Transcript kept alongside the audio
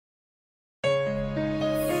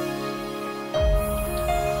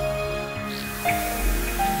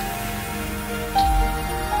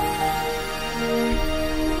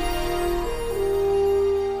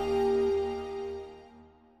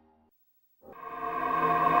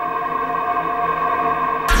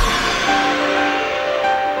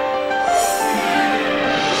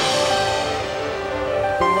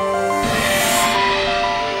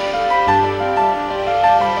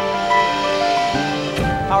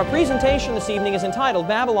Our presentation this evening is entitled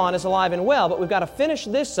Babylon is Alive and Well, but we've got to finish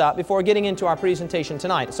this up before getting into our presentation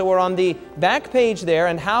tonight. So we're on the back page there,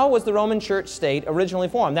 and how was the Roman church state originally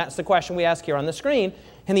formed? That's the question we ask here on the screen.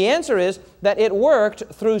 And the answer is that it worked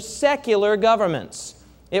through secular governments.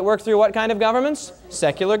 It worked through what kind of governments?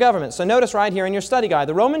 Secular governments. So notice right here in your study guide,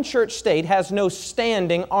 the Roman church state has no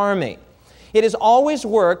standing army. It has always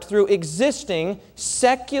worked through existing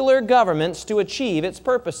secular governments to achieve its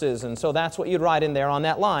purposes. And so that's what you'd write in there on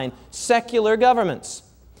that line, secular governments.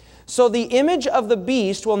 So the image of the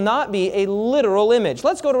beast will not be a literal image.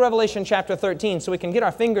 Let's go to Revelation chapter 13 so we can get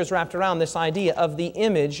our fingers wrapped around this idea of the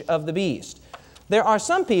image of the beast. There are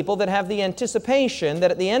some people that have the anticipation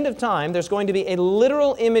that at the end of time there's going to be a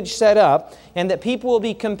literal image set up and that people will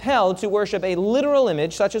be compelled to worship a literal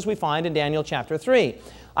image such as we find in Daniel chapter 3.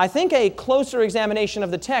 I think a closer examination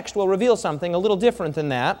of the text will reveal something a little different than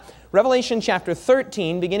that. Revelation chapter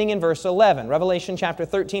 13, beginning in verse 11. Revelation chapter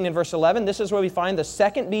 13 and verse 11, this is where we find the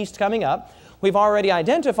second beast coming up. We've already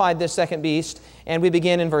identified this second beast, and we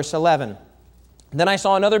begin in verse 11. Then I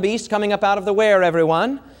saw another beast coming up out of the where,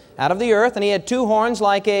 everyone? Out of the earth, and he had two horns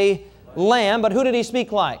like a lamb, but who did he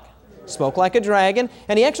speak like? Spoke like a dragon,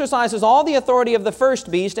 and he exercises all the authority of the first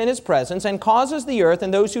beast in his presence and causes the earth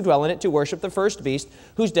and those who dwell in it to worship the first beast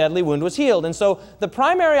whose deadly wound was healed. And so the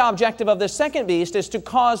primary objective of this second beast is to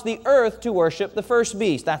cause the earth to worship the first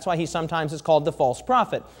beast. That's why he sometimes is called the false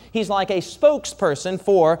prophet. He's like a spokesperson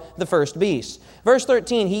for the first beast. Verse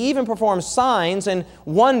 13, he even performs signs and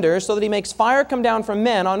wonders so that he makes fire come down from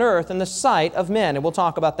men on earth in the sight of men. And we'll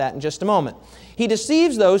talk about that in just a moment. He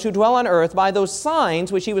deceives those who dwell on earth by those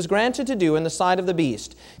signs which he was granted to do in the sight of the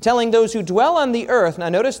beast, telling those who dwell on the earth, now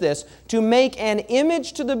notice this, to make an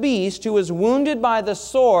image to the beast who was wounded by the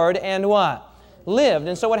sword and what? Lived.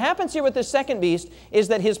 And so what happens here with this second beast is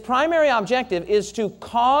that his primary objective is to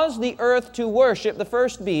cause the earth to worship the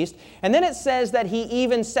first beast. And then it says that he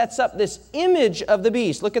even sets up this image of the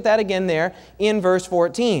beast. Look at that again there in verse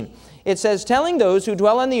 14. It says, telling those who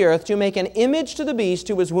dwell on the earth to make an image to the beast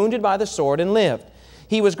who was wounded by the sword and lived.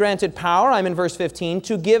 He was granted power, I'm in verse 15,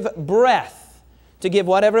 to give breath. To give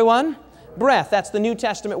what, everyone? Breath. That's the New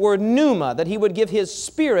Testament word pneuma, that he would give his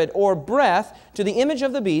spirit or breath to the image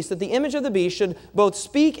of the beast, that the image of the beast should both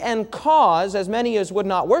speak and cause as many as would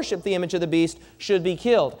not worship the image of the beast should be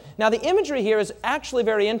killed. Now the imagery here is actually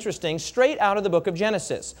very interesting, straight out of the book of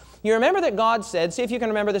Genesis. You remember that God said, see if you can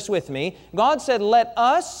remember this with me, God said, let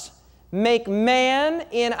us make man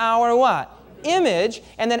in our what? Image.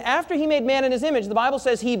 And then after he made man in his image, the Bible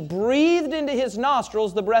says he breathed into his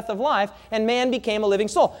nostrils the breath of life, and man became a living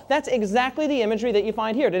soul. That's exactly the imagery that you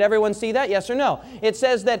find here. Did everyone see that? Yes or no? It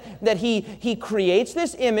says that he creates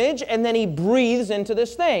this image and then he breathes into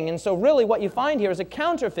this thing. And so really what you find here is a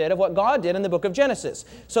counterfeit of what God did in the book of Genesis.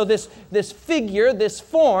 So this figure, this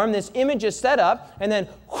form, this image is set up, and then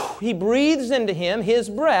he breathes into him his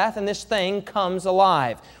breath, and this thing comes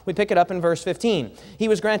alive. We pick it up in verse 15. He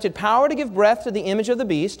was granted power to give breath to the image of the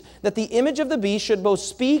beast, that the image of the beast should both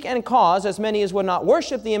speak and cause as many as would not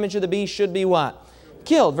worship the image of the beast should be what?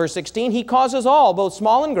 Killed. Verse 16, he causes all, both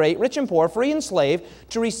small and great, rich and poor, free and slave,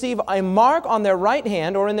 to receive a mark on their right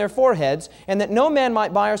hand or in their foreheads, and that no man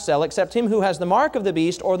might buy or sell except him who has the mark of the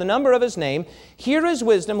beast or the number of his name. Here is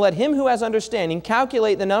wisdom. Let him who has understanding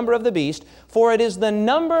calculate the number of the beast, for it is the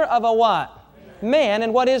number of a what? Man.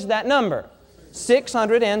 And what is that number?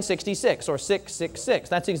 666 or 666.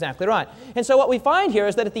 That's exactly right. And so what we find here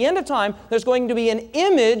is that at the end of time, there's going to be an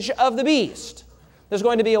image of the beast. There's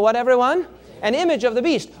going to be a what, everyone? An image of the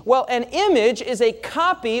beast. Well, an image is a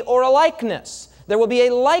copy or a likeness. There will be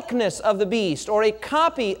a likeness of the beast or a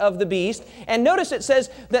copy of the beast. And notice it says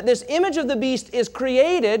that this image of the beast is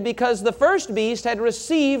created because the first beast had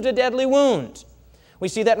received a deadly wound. We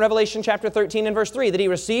see that in Revelation chapter 13 and verse 3, that he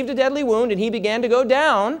received a deadly wound and he began to go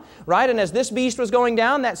down, right? And as this beast was going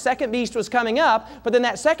down, that second beast was coming up, but then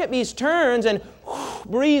that second beast turns and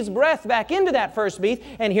breathes breath back into that first beast,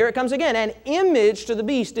 and here it comes again. An image to the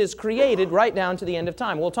beast is created right down to the end of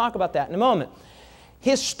time. We'll talk about that in a moment.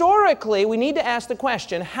 Historically, we need to ask the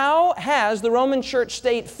question, how has the Roman church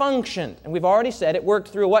state functioned? And we've already said it worked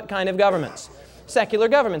through what kind of governments? Secular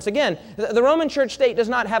governments. Again, the Roman church state does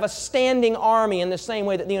not have a standing army in the same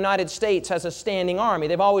way that the United States has a standing army.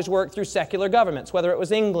 They've always worked through secular governments, whether it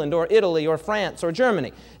was England or Italy or France or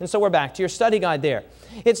Germany. And so we're back to your study guide there.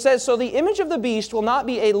 It says, so the image of the beast will not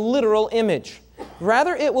be a literal image.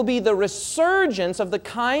 Rather, it will be the resurgence of the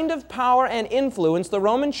kind of power and influence the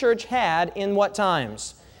Roman church had in what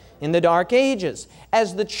times? In the Dark Ages.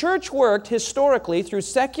 As the church worked historically through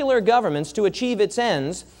secular governments to achieve its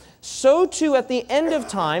ends, so too at the end of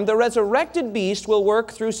time the resurrected beast will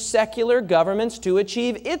work through secular governments to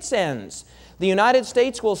achieve its ends. The United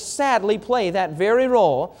States will sadly play that very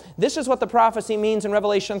role. This is what the prophecy means in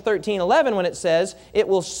Revelation 13:11 when it says, it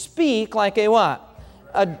will speak like a what?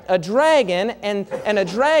 A dragon, and a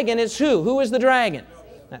dragon is who? Who is the dragon?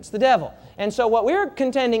 That's the devil. And so what we're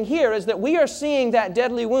contending here is that we are seeing that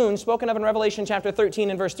deadly wound spoken of in Revelation chapter 13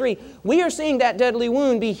 and verse 3. We are seeing that deadly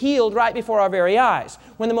wound be healed right before our very eyes.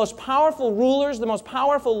 When the most powerful rulers, the most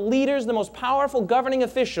powerful leaders, the most powerful governing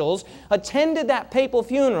officials attended that papal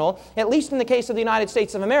funeral, at least in the case of the United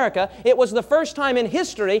States of America, it was the first time in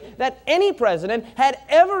history that any president had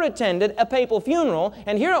ever attended a papal funeral.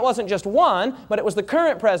 And here it wasn't just one, but it was the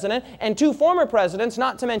current president and 2 former presidents,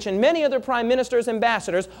 not to mention many other prime ministers,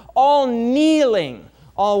 ambassadors, all kneeling.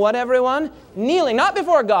 All what, everyone? Kneeling, not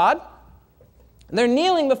before God. They're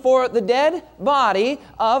kneeling before the dead body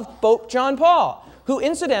of Pope John Paul, who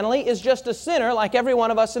incidentally is just a sinner like every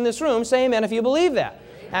one of us in this room. Say amen if you believe that.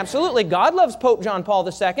 Absolutely. God loves Pope John Paul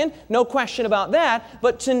II, no question about that.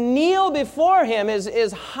 But to kneel before him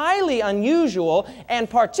is highly unusual, and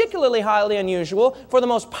particularly highly unusual for the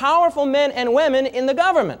most powerful men and women in the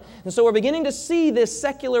government. And so we're beginning to see this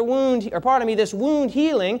secular wound, this wound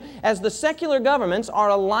healing as the secular governments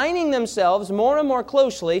are aligning themselves more and more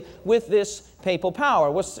closely with this papal power.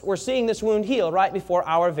 We're seeing this wound heal right before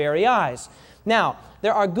our very eyes. Now,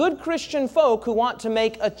 there are good Christian folk who want to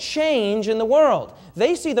make a change in the world.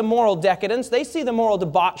 They see the moral decadence. They see the moral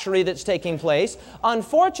debauchery that's taking place.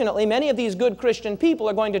 Unfortunately, many of these good Christian people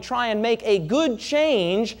are going to try and make a good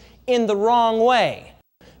change in the wrong way.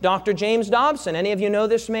 Dr. James Dobson, any of you know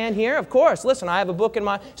this man here? Of course. Listen, I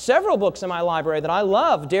have several books in my library that I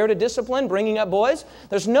love. Dare to Discipline, Bringing Up Boys.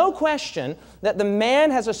 There's no question that the man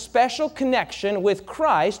has a special connection with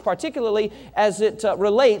Christ, particularly as it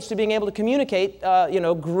relates to being able to communicate,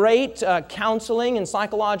 great counseling and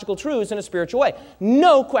psychological truths in a spiritual way.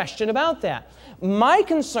 No question about that. My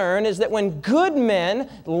concern is that when good men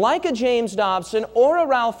like a James Dobson or a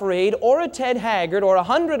Ralph Reed or a Ted Haggard or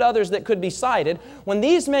 100 others that could be cited, when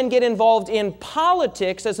these men get involved in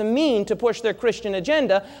politics as a mean to push their Christian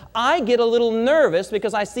agenda, I get a little nervous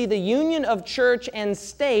because I see the union of church and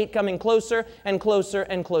state coming closer and closer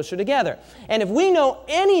and closer together. And if we know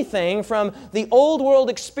anything from the old world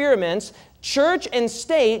experiments, church and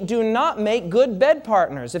state do not make good bed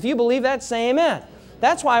partners. If you believe that, say amen.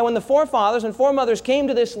 That's why when the forefathers and foremothers came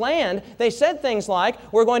to this land, they said things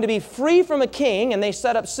like, we're going to be free from a king, and they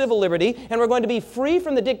set up civil liberty, and we're going to be free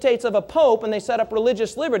from the dictates of a pope, and they set up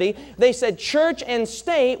religious liberty. They said church and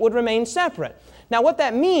state would remain separate. Now, what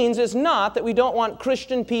that means is not that we don't want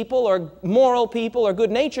Christian people or moral people or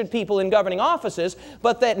good-natured people in governing offices,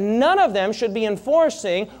 but that none of them should be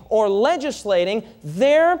enforcing or legislating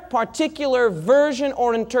their particular version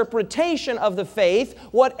or interpretation of the faith,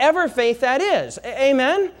 whatever faith that is.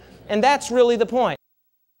 Amen? And that's really the point.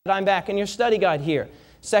 I'm back in your study guide here.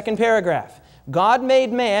 Second paragraph. God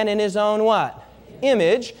made man in His own what?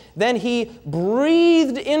 Image, then He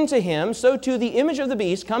breathed into him, so too the image of the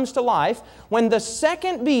beast comes to life when the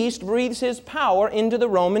second beast breathes his power into the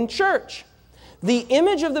Roman church. The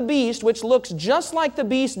image of the beast, which looks just like the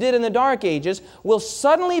beast did in the Dark Ages, will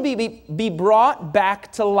suddenly be brought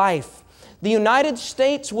back to life. The United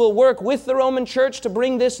States will work with the Roman church to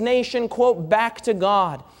bring this nation, quote, back to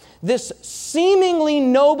God. This seemingly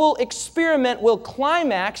noble experiment will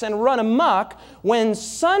climax and run amok when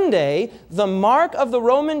Sunday, the mark of the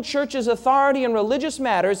Roman Church's authority in religious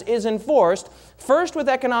matters, is enforced, first with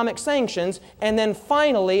economic sanctions, and then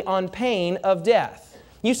finally on pain of death.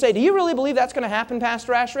 You say, do you really believe that's going to happen,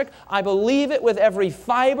 Pastor Ashrick? I believe it with every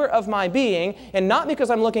fiber of my being, and not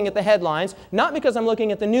because I'm looking at the headlines, not because I'm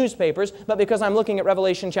looking at the newspapers, but because I'm looking at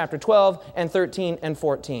Revelation chapter 12 and 13 and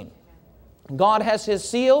 14. God has His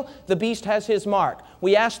seal, the beast has his mark.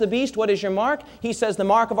 We ask the beast, what is your mark? He says the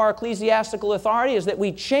mark of our ecclesiastical authority is that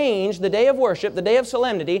we change the day of worship, the day of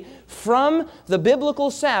solemnity, from the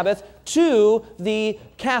biblical Sabbath to the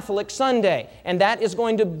Catholic Sunday. And that is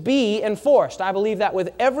going to be enforced. I believe that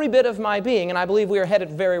with every bit of my being, and I believe we are headed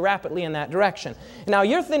very rapidly in that direction. Now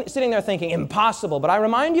you're sitting there thinking, impossible, but I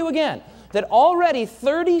remind you again, that already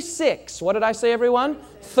 36, what did I say, everyone?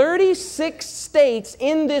 36 states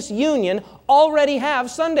in this union already have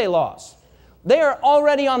Sunday laws. They are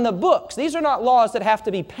already on the books. These are not laws that have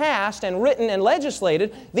to be passed and written and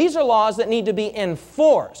legislated. These are laws that need to be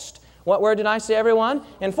enforced. What word did I say, everyone?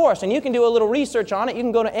 Enforced. And you can do a little research on it. You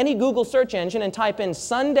can go to any Google search engine and type in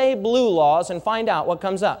Sunday Blue laws and find out what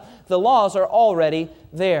comes up. The laws are already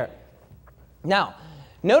there. Now,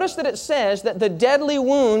 Notice that it says that the deadly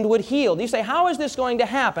wound would heal. You say, how is this going to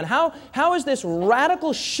happen? How is this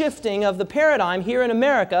radical shifting of the paradigm here in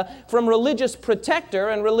America from religious protector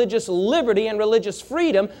and religious liberty and religious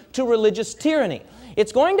freedom to religious tyranny?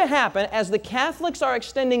 It's going to happen as the Catholics are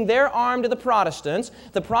extending their arm to the Protestants.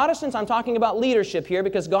 The Protestants, I'm talking about leadership here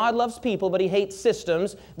because God loves people, but He hates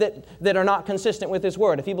systems that are not consistent with His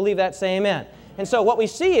Word. If you believe that, say amen. And so what we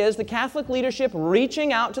see is the Catholic leadership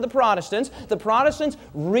reaching out to the Protestants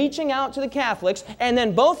reaching out to the Catholics, and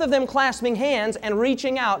then both of them clasping hands and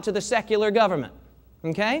reaching out to the secular government.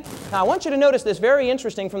 Okay? Now I want you to notice this very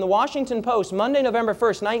interesting from the Washington Post, Monday, November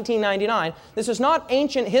 1st, 1999. This is not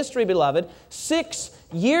ancient history, beloved. 6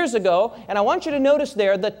 years ago, and I want you to notice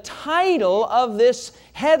there the title of this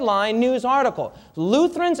headline news article.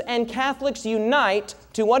 Lutherans and Catholics unite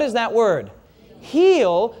to, what is that word?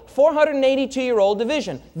 Heal 482-year-old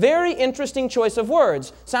division. Very interesting choice of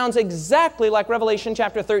words. Sounds exactly like Revelation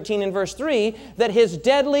chapter 13 and verse 3, that his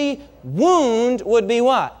deadly wound would be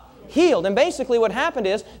what? Healed. And basically what happened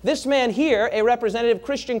is, this man here, a representative,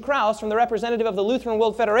 Christian Krause, from the representative of the Lutheran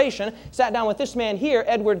World Federation, sat down with this man here,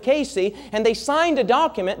 Edward Casey, and they signed a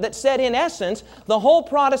document that said, in essence, the whole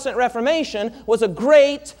Protestant Reformation was a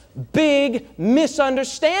great, big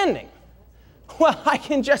misunderstanding. Well, I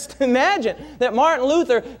can just imagine that Martin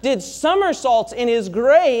Luther did somersaults in his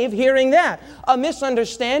grave hearing that. A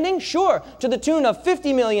misunderstanding? Sure, to the tune of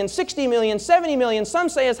 50 million, 60 million, 70 million, some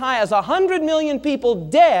say as high as 100 million people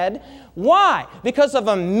dead. Why? Because of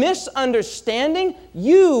a misunderstanding?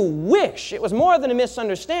 You wish. It was more than a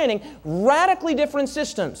misunderstanding. Radically different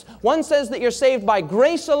systems. One says that you're saved by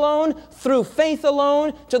grace alone, through faith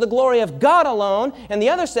alone, to the glory of God alone. And the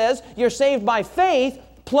other says you're saved by faith,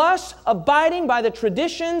 plus abiding by the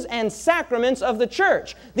traditions and sacraments of the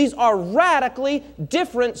church. These are radically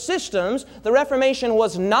different systems. The Reformation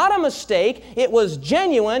was not a mistake. It was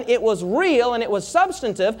genuine, it was real, and it was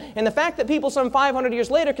substantive. And the fact that people some 500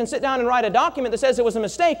 years later can sit down and write a document that says it was a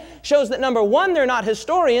mistake shows that, number one, they're not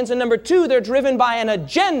historians, and number two, they're driven by an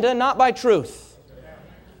agenda, not by truth.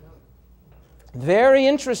 Very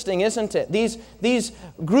interesting, isn't it? These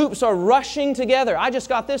groups are rushing together. I just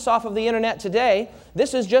got this off of the internet today.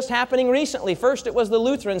 This is just happening recently. First it was the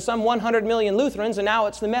Lutherans, some 100 million Lutherans, and now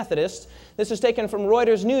it's the Methodists. This is taken from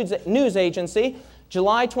Reuters News Agency,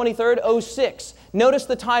 July 23rd, 06. Notice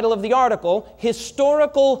the title of the article,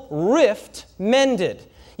 Historical Rift Mended.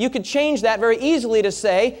 You could change that very easily to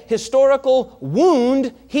say, Historical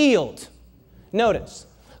Wound Healed. Notice.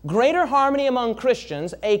 Greater harmony among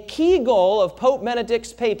Christians, a key goal of Pope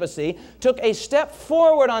Benedict's papacy, took a step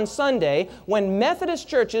forward on Sunday when Methodist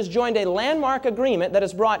churches joined a landmark agreement that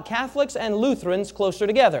has brought Catholics and Lutherans closer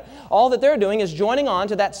together. All that they're doing is joining on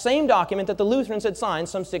to that same document that the Lutherans had signed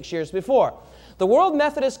some 6 years before. The World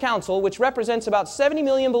Methodist Council, which represents about 70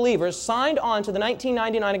 million believers, signed on to the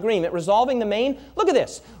 1999 agreement resolving the main, look at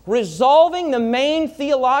this, resolving the main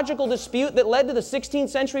theological dispute that led to the 16th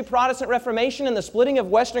century Protestant Reformation and the splitting of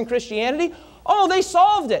Western Christianity. Oh, they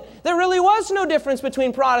solved it. There really was no difference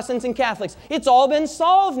between Protestants and Catholics. It's all been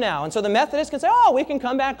solved now. And so the Methodists can say, oh, we can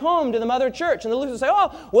come back home to the mother church. And the Lutherans say,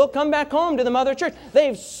 oh, we'll come back home to the mother church.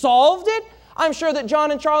 They've solved it. I'm sure that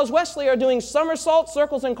John and Charles Wesley are doing somersaults,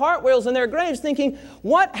 circles, and cartwheels in their graves thinking,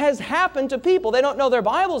 what has happened to people? They don't know their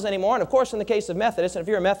Bibles anymore. And of course, in the case of Methodists, and if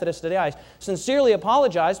you're a Methodist today, I sincerely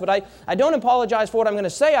apologize, but I don't apologize for what I'm going to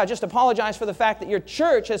say. I just apologize for the fact that your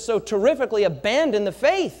church has so terrifically abandoned the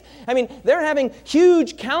faith. I mean, they're having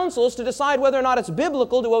huge councils to decide whether or not it's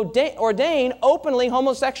biblical to ordain openly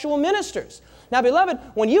homosexual ministers. Now, beloved,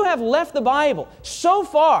 when you have left the Bible so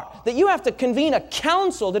far that you have to convene a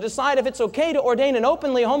council to decide if it's okay to ordain an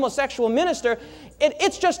openly homosexual minister,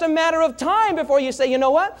 it's just a matter of time before you say, you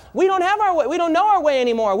know what? We don't have our way. We don't know our way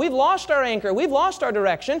anymore. We've lost our anchor. We've lost our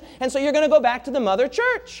direction. And so you're going to go back to the mother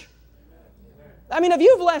church. I mean, if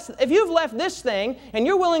you've left this thing and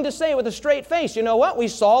you're willing to say it with a straight face, you know what? We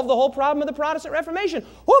solved the whole problem of the Protestant Reformation.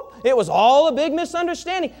 Whoop! It was all a big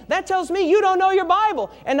misunderstanding. That tells me you don't know your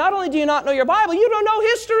Bible. And not only do you not know your Bible, you don't know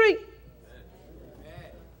history.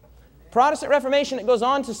 Protestant Reformation, it goes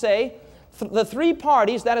on to say, the three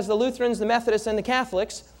parties, that is the Lutherans, the Methodists, and the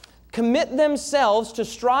Catholics, commit themselves to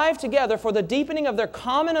strive together for the deepening of their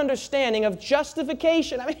common understanding of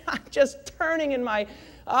justification. I mean, I'm just turning in my...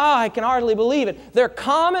 I can hardly believe it. Their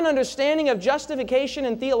common understanding of justification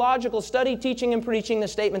in theological study, teaching, and preaching, the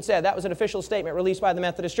statement said. That was an official statement released by the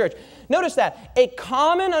Methodist Church. Notice that. A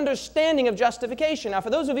common understanding of justification. Now,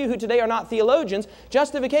 for those of you who today are not theologians,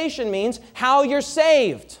 justification means how you're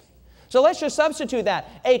saved. So let's just substitute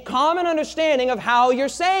that. A common understanding of how you're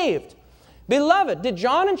saved. Beloved, did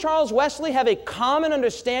John and Charles Wesley have a common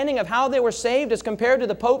understanding of how they were saved as compared to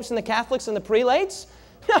the popes and the Catholics and the prelates?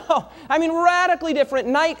 No. I mean, radically different.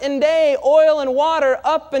 Night and day, oil and water,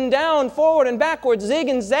 up and down, forward and backward, zig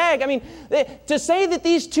and zag. I mean, to say that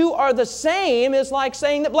these two are the same is like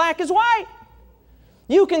saying that black is white.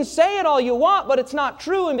 You can say it all you want, but it's not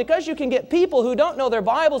true. And because you can get people who don't know their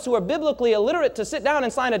Bibles, who are biblically illiterate, to sit down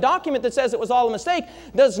and sign a document that says it was all a mistake,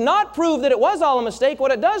 does not prove that it was all a mistake.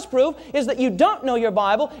 What it does prove is that you don't know your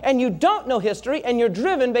Bible, and you don't know history, and you're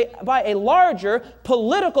driven by a larger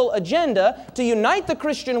political agenda to unite the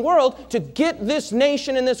Christian world, to get this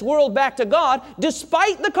nation and this world back to God,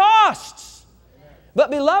 despite the costs. But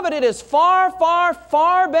beloved, it is far, far,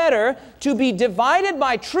 far better to be divided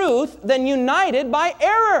by truth than united by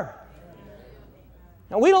error.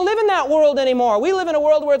 Now, we don't live in that world anymore. We live in a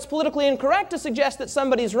world where it's politically incorrect to suggest that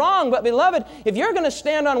somebody's wrong. But beloved, if you're going to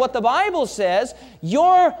stand on what the Bible says,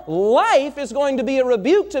 your life is going to be a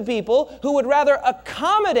rebuke to people who would rather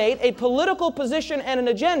accommodate a political position and an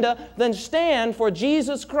agenda than stand for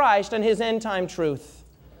Jesus Christ and His end-time truth.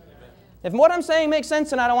 If what I'm saying makes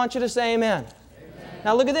sense tonight, I want you to say amen.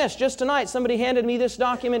 Now look at this. Just tonight, somebody handed me this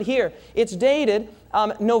document here. It's dated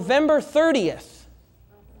November 30th.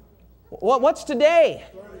 What's today?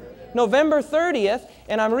 November 30th.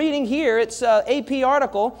 And I'm reading here, it's an AP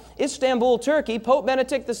article, Istanbul, Turkey, Pope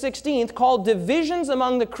Benedict XVI called Divisions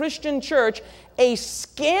Among the Christian Church a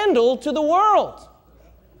Scandal to the World.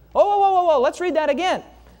 Whoa. Let's read that again.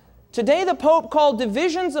 Today the Pope called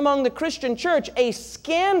divisions among the Christian church a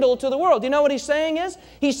scandal to the world. Do you know what he's saying is?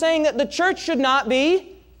 He's saying that the church should not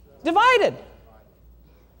be divided.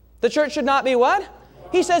 The church should not be what?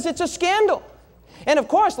 He says it's a scandal. And of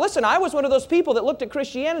course, listen, I was one of those people that looked at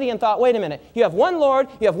Christianity and thought, wait a minute, you have one Lord,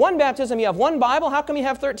 you have one baptism, you have one Bible, how come you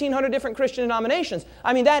have 1,300 different Christian denominations?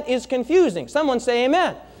 I mean, that is confusing. Someone say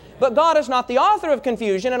amen. But God is not the author of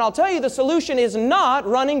confusion, and I'll tell you the solution is not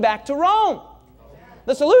running back to Rome.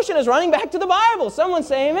 The solution is running back to the Bible. Someone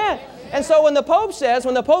say amen. And so when the Pope says,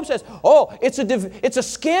 oh, it's a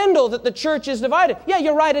scandal that the church is divided. Yeah,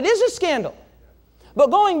 you're right, it is a scandal. But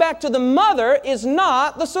going back to the mother is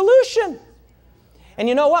not the solution. And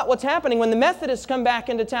you know what? What's happening when the Methodists come back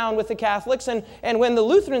into town with the Catholics and when the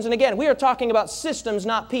Lutherans, and again, we are talking about systems,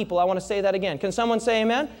 not people. I want to say that again. Can someone say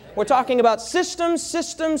amen? We're talking about systems.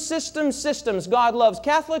 God loves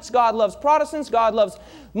Catholics. God loves Protestants. God loves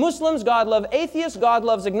Muslims. God loves atheists. God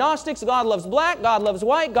loves agnostics. God loves black. God loves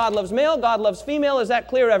white. God loves male. God loves female. Is that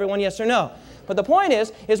clear, everyone? Yes or no? But the point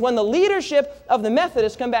is when the leadership of the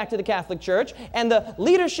Methodists come back to the Catholic Church and the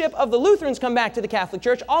leadership of the Lutherans come back to the Catholic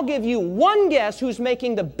Church, I'll give you one guess who's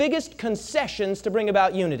making the biggest concessions to bring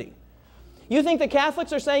about unity. You think the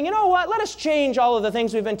Catholics are saying, you know what, let us change all of the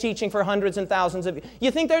things we've been teaching for hundreds and thousands of years.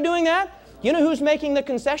 You think they're doing that? You know who's making the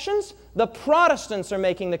concessions? The Protestants are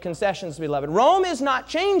making the concessions, beloved. Rome is not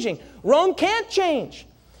changing. Rome can't change.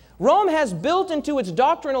 Rome has built into its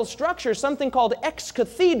doctrinal structure something called ex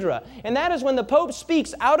cathedra, and that is when the Pope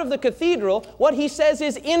speaks out of the cathedral, what he says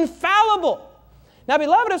is infallible. Now,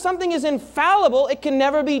 beloved, if something is infallible, it can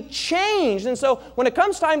never be changed. And so when it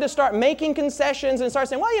comes time to start making concessions and start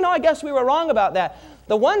saying, well, you know, I guess we were wrong about that,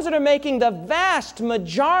 the ones that are making the vast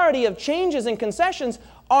majority of changes and concessions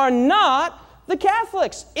are not the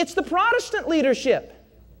Catholics. It's the Protestant leadership.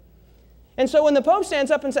 And so when the Pope stands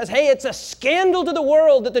up and says, hey, it's a scandal to the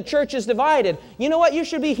world that the church is divided, you know what you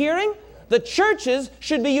should be hearing? The churches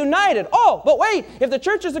should be united. Oh, but wait, if the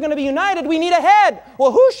churches are going to be united, we need a head.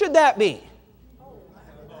 Well, who should that be?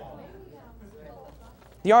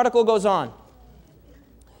 The article goes on.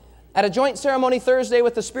 At a joint ceremony Thursday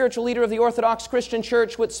with the spiritual leader of the Orthodox Christian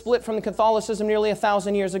Church, which split from Catholicism nearly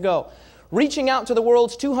 1,000 years ago, reaching out to the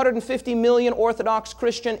world's 250 million Orthodox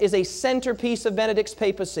Christian is a centerpiece of Benedict's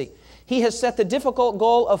papacy. He has set the difficult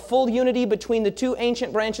goal of full unity between the two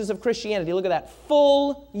ancient branches of Christianity. Look at that.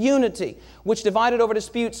 Full unity, which divided over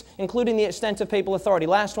disputes, including the extent of papal authority.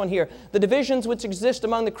 Last one here. The divisions which exist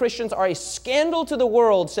among the Christians are a scandal to the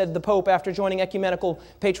world, said the Pope after joining Ecumenical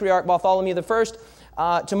Patriarch Bartholomew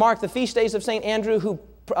I to mark the feast days of St. Andrew, who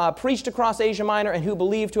preached across Asia Minor and who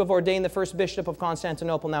believed to have ordained the first bishop of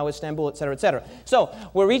Constantinople, now Istanbul, etc., etc. So,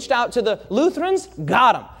 we reached out to the Lutherans,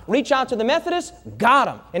 got them. Reach out to the Methodists, got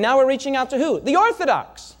them. And now we're reaching out to who? The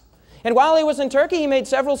Orthodox. And while he was in Turkey, he made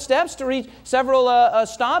several stops to reach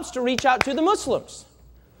out to the Muslims.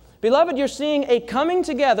 Beloved, you're seeing a coming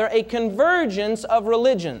together, a convergence of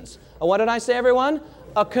religions. What did I say, everyone?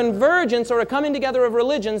 A convergence or a coming together of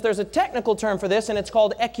religions. There's a technical term for this, and it's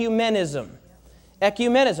called ecumenism.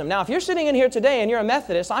 Ecumenism. Now, if you're sitting in here today and you're a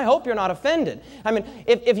Methodist, I hope you're not offended. I mean,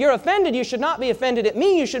 if you're offended, you should not be offended at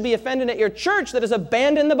me. You should be offended at your church that has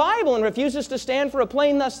abandoned the Bible and refuses to stand for a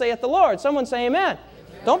plain thus saith the Lord. Someone say amen.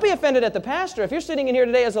 Don't be offended at the pastor. If you're sitting in here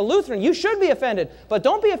today as a Lutheran, you should be offended. But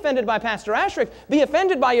don't be offended by Pastor Ashrick. Be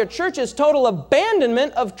offended by your church's total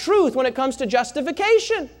abandonment of truth when it comes to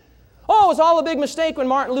justification. Oh, it was all a big mistake when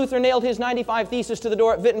Martin Luther nailed his 95 Theses to the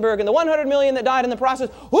door at Wittenberg, and the 100 million that died in the process,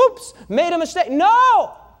 whoops, made a mistake.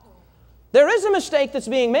 No! There is a mistake that's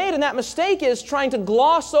being made, and that mistake is trying to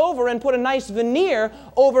gloss over and put a nice veneer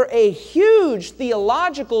over a huge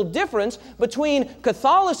theological difference between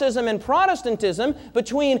Catholicism and Protestantism,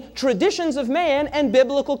 between traditions of man and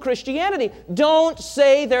biblical Christianity. Don't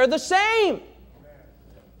say they're the same.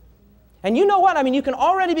 And you know what? I mean, you can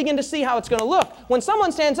already begin to see how it's going to look. When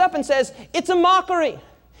someone stands up and says, it's a mockery,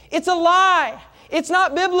 it's a lie, it's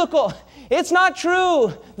not biblical, it's not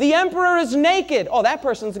true, the emperor is naked. Oh, that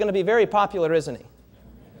person's going to be very popular, isn't he?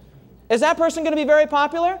 Is that person going to be very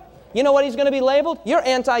popular? You know what he's going to be labeled? You're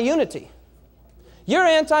anti-unity. You're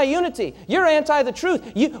anti-unity. You're anti the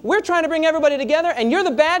truth. We're trying to bring everybody together, and you're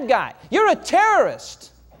the bad guy. You're a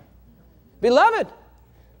terrorist. Beloved,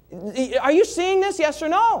 are you seeing this, yes or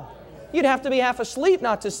no? You'd have to be half asleep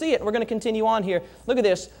not to see it. We're going to continue on here. Look at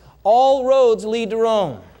this. All roads lead to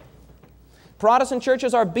Rome. Protestant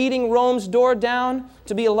churches are beating Rome's door down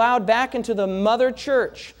to be allowed back into the mother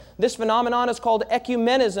church. This phenomenon is called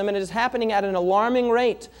ecumenism, and it is happening at an alarming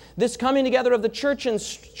rate. This coming together of the churches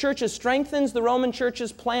strengthens the Roman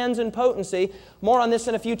Church's plans and potency. More on this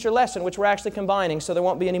in a future lesson, which we're actually combining, so there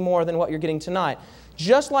won't be any more than what you're getting tonight.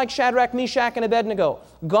 Just like Shadrach, Meshach, and Abednego,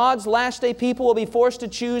 God's last day people will be forced to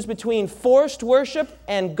choose between forced worship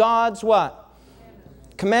and God's what?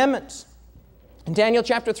 Commandments. In Daniel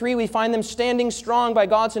chapter 3, we find them standing strong by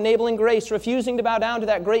God's enabling grace, refusing to bow down to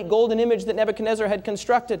that great golden image that Nebuchadnezzar had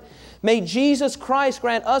constructed. May Jesus Christ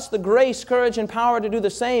grant us the grace, courage, and power to do the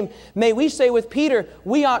same. May we say with Peter,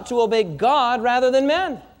 we ought to obey God rather than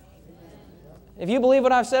men. If you believe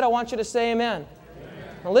what I've said, I want you to say amen.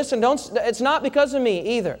 Now listen, it's not because of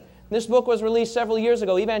me either. This book was released several years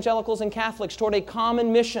ago, Evangelicals and Catholics Toward a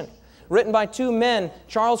Common Mission, written by two men,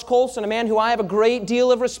 Charles Colson, a man who I have a great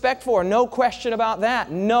deal of respect for. No question about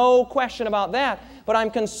that. No question about that. But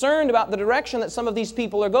I'm concerned about the direction that some of these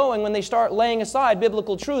people are going when they start laying aside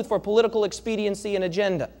biblical truth for political expediency and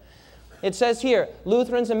agenda. It says here,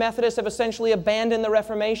 Lutherans and Methodists have essentially abandoned the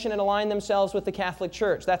Reformation and aligned themselves with the Catholic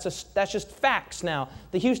Church. That's just facts now.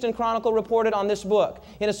 The Houston Chronicle reported on this book.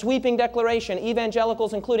 In a sweeping declaration,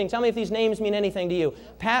 evangelicals including, tell me if these names mean anything to you,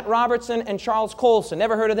 Pat Robertson and Charles Colson,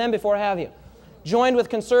 never heard of them before, have you? Joined with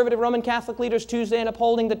conservative Roman Catholic leaders Tuesday in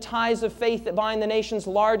upholding the ties of faith that bind the nation's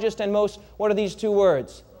largest and most, what are these two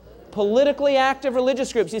words? Politically active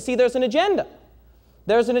religious groups. You see, there's an agenda.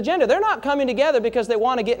 There's an agenda. They're not coming together because they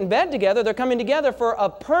want to get in bed together. They're coming together for a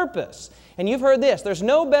purpose. And you've heard this. There's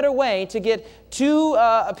no better way to get two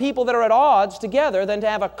people that are at odds together than to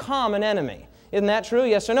have a common enemy. Isn't that true?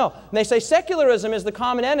 Yes or no? And they say secularism is the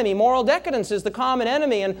common enemy. Moral decadence is the common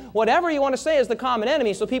enemy. And whatever you want to say is the common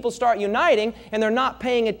enemy. So people start uniting and they're not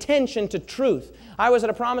paying attention to truth. I was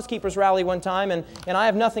at a Promise Keepers rally one time, and I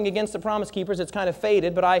have nothing against the Promise Keepers. It's kind of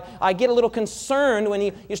faded, but I get a little concerned when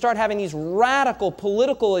you start having these radical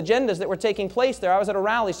political agendas that were taking place there. I was at a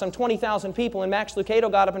rally, some 20,000 people, and Max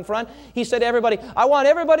Lucado got up in front. He said to everybody, I want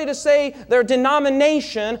everybody to say their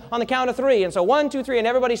denomination on the count of three. And so 1, 2, 3, and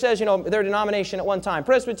everybody says, you know, their denomination at one time.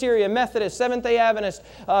 Presbyterian, Methodist, Seventh-day Adventist,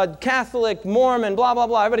 Catholic, Mormon, blah, blah,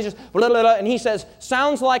 blah. Everybody just blah, blah, blah. And he says,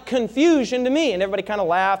 sounds like confusion to me. And everybody kind of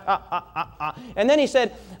laughed, And then he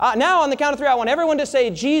said, now on the count of three, I want everyone to say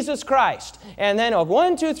Jesus Christ. And then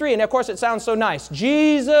 1, 2, 3. And of course, it sounds so nice.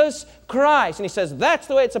 Jesus Christ. And he says, that's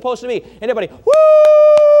the way it's supposed to be. And everybody,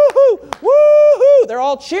 woo-hoo, woo-hoo. They're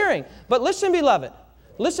all cheering. But listen, beloved.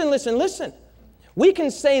 Listen, listen, listen. We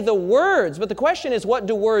can say the words, but the question is, what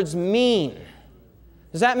do words mean?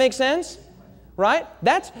 Does that make sense? Right?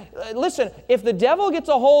 Listen, if the devil gets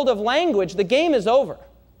a hold of language, the game is over.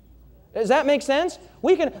 Does that make sense?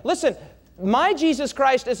 Listen, my Jesus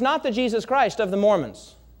Christ is not the Jesus Christ of the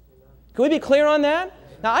Mormons. Can we be clear on that?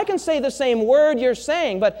 Now, I can say the same word you're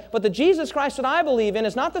saying, but the Jesus Christ that I believe in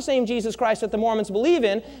is not the same Jesus Christ that the Mormons believe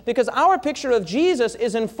in, because our picture of Jesus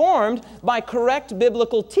is informed by correct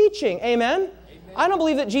biblical teaching. Amen? I don't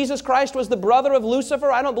believe that Jesus Christ was the brother of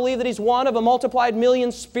Lucifer. I don't believe that He's one of a multiplied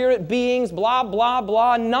million spirit beings, blah, blah,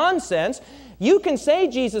 blah, nonsense. You can say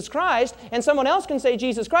Jesus Christ, and someone else can say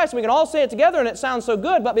Jesus Christ, and we can all say it together, and it sounds so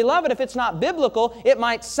good. But beloved, if it's not biblical, it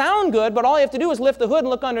might sound good, but all you have to do is lift the hood and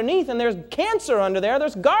look underneath, and there's cancer under there,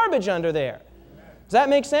 there's garbage under there. Does that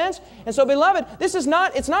make sense? And so, beloved, it's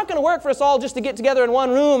not going to work for us all just to get together in one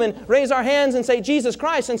room and raise our hands and say, Jesus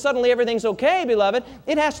Christ, and suddenly everything's okay, beloved.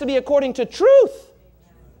 It has to be according to truth.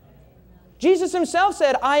 Jesus Himself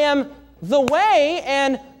said, I am the way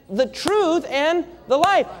and the truth and the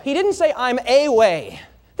life. He didn't say, I'm a way.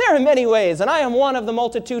 There are many ways, and I am one of the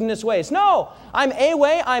multitudinous ways. No, I'm a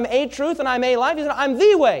way, I'm a truth, and I'm a life. He said, I'm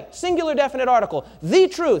the way, singular definite article. The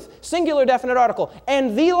truth, singular definite article.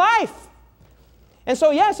 And the life. And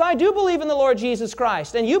so, yes, I do believe in the Lord Jesus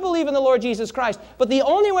Christ, and you believe in the Lord Jesus Christ, but the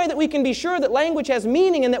only way that we can be sure that language has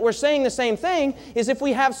meaning and that we're saying the same thing is if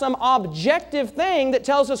we have some objective thing that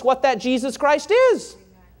tells us what that Jesus Christ is.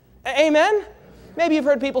 Amen? Maybe you've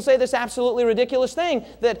heard people say this absolutely ridiculous thing,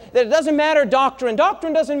 that it doesn't matter doctrine.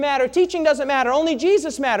 Doctrine doesn't matter. Teaching doesn't matter. Only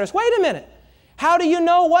Jesus matters. Wait a minute. How do you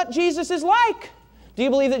know what Jesus is like? Do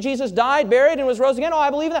you believe that Jesus died, buried, and was rose again? Oh,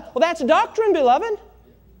 I believe that. Well, that's doctrine, beloved.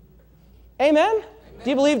 Amen? Do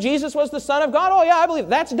you believe Jesus was the Son of God? Oh, yeah, I believe.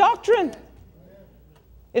 That's doctrine.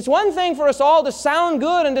 It's one thing for us all to sound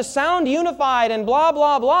good and to sound unified and blah,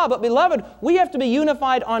 blah, blah. But, beloved, we have to be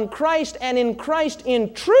unified on Christ and in Christ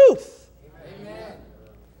in truth.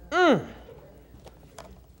 Amen.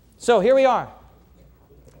 So, here we are.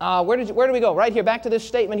 Where do we go? Right here, back to this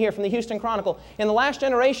statement here from the Houston Chronicle. In the last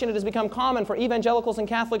generation, it has become common for evangelicals and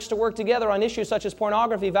Catholics to work together on issues such as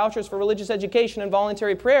pornography, vouchers for religious education, and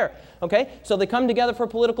voluntary prayer. Okay? So they come together for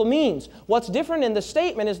political means. What's different in the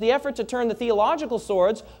statement is the effort to turn the theological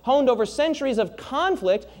swords, honed over centuries of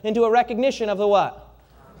conflict, into a recognition of the what?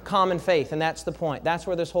 Common faith. And that's the point. That's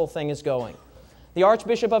where this whole thing is going. The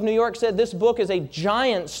Archbishop of New York said this book is a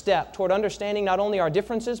giant step toward understanding not only our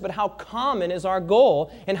differences, but how common is our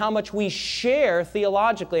goal and how much we share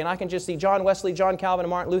theologically. And I can just see John Wesley, John Calvin, and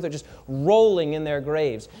Martin Luther just rolling in their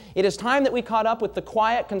graves. It is time that we caught up with the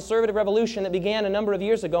quiet conservative revolution that began a number of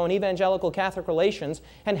years ago in evangelical Catholic relations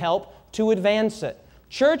and help to advance it.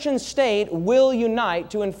 Church and state will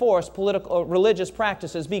unite to enforce religious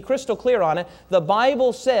practices. Be crystal clear on it. The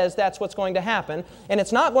Bible says that's what's going to happen. And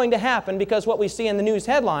it's not going to happen because what we see in the news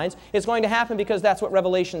headlines. It's going to happen because that's what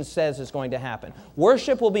Revelation says is going to happen.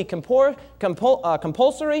 Worship will be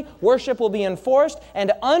compulsory. Worship will be enforced.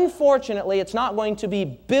 And unfortunately, it's not going to be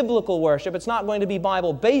biblical worship. It's not going to be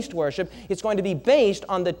Bible-based worship. It's going to be based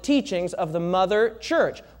on the teachings of the Mother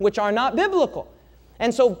Church, which are not biblical.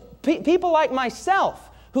 And so people like myself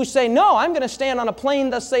who say, no, I'm going to stand on a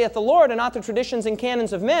plain thus saith the Lord and not the traditions and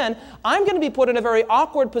canons of men, I'm going to be put in a very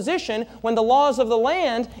awkward position when the laws of the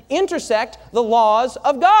land intersect the laws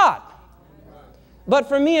of God. But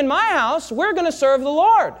for me and my house, we're going to serve the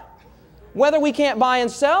Lord. Whether we can't buy and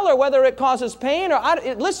sell or whether it causes pain,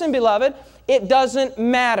 listen, beloved, it doesn't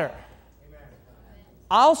matter.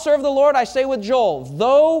 I'll serve the Lord, I say with Joel,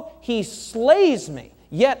 though He slays me,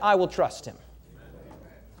 yet I will trust Him.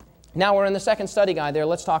 Now we're in the second study guide there.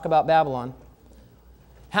 Let's talk about Babylon.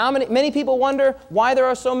 Many people wonder why there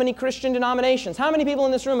are so many Christian denominations. How many people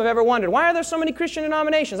in this room have ever wondered, why are there so many Christian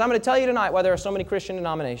denominations? I'm going to tell you tonight why there are so many Christian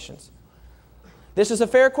denominations. This is a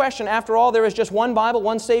fair question. After all, there is just one Bible,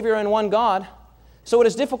 one Savior, and one God. So it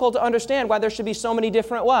is difficult to understand why there should be so many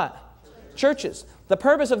different what? Churches. The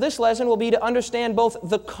purpose of this lesson will be to understand both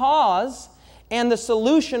the cause and the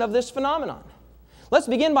solution of this phenomenon. Let's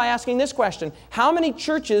begin by asking this question. How many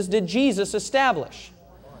churches did Jesus establish?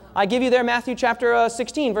 I give you there Matthew chapter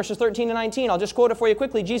 16, verses 13 to 19. I'll just quote it for you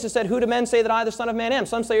quickly. Jesus said, who do men say that I, the Son of Man, am?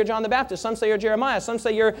 Some say you're John the Baptist. Some say you're Jeremiah. Some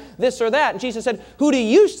say you're this or that. And Jesus said, who do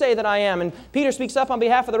you say that I am? And Peter speaks up on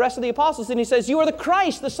behalf of the rest of the apostles, and he says, you are the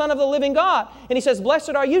Christ, the Son of the living God. And he says,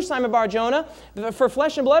 blessed are you, Simon Bar-Jonah, for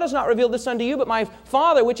flesh and blood has not revealed this unto you, but my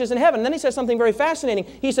Father which is in heaven. And then he says something very fascinating.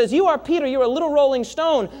 He says, you are Peter, you're a little rolling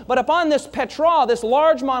stone, but upon this Petra, this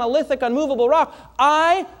large monolithic unmovable rock,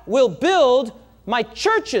 I will build my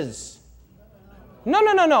churches.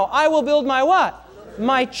 No. I will build my what?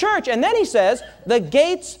 My church. And then he says, the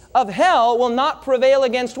gates of hell will not prevail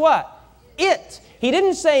against what? It. He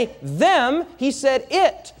didn't say them, he said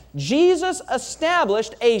it. Jesus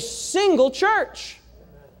established a single church.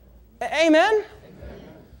 Amen?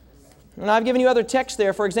 And I've given you other texts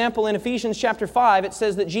there. For example, in Ephesians chapter 5, it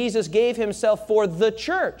says that Jesus gave Himself for the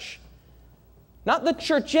church, not the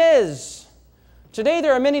churches. Today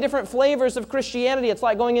there are many different flavors of Christianity. It's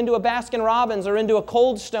like going into a Baskin-Robbins or into a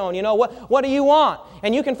Cold Stone. You know, what do you want?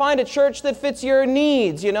 And you can find a church that fits your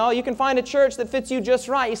needs, you know. You can find a church that fits you just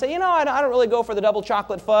right. You say, you know, I don't really go for the double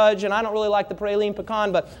chocolate fudge, and I don't really like the praline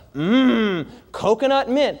pecan, but coconut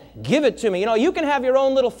mint, give it to me. You know, you can have your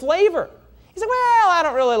own little flavor. You say, well, I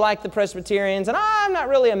don't really like the Presbyterians, and I'm not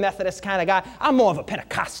really a Methodist kind of guy. I'm more of a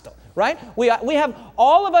Pentecostal. right? We have,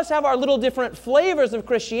 all of us have our little different flavors of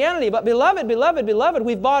Christianity, but beloved, beloved, beloved,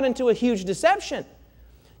 we've bought into a huge deception.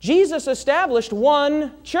 Jesus established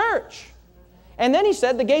one church. And then He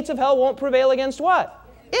said the gates of hell won't prevail against what?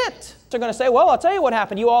 It. They're going to say, well, I'll tell you what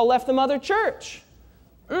happened. You all left the mother church.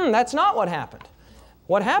 That's not what happened.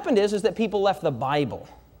 What happened is that people left the Bible.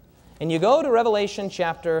 And you go to Revelation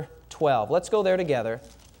chapter 12. Let's go there together.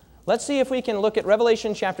 Let's see if we can look at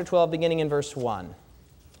Revelation chapter 12 beginning in verse 1.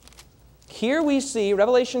 Here we see,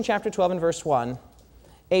 Revelation chapter 12 and verse 1,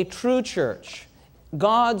 a true church,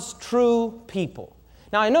 God's true people.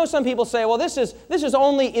 Now I know some people say, well, this is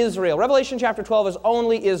only Israel. Revelation chapter 12 is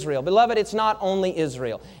only Israel. Beloved, it's not only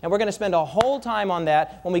Israel. And we're going to spend a whole time on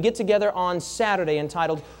that when we get together on Saturday,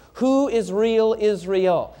 entitled, Who is Real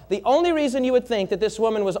Israel? The only reason you would think that this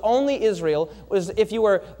woman was only Israel was if you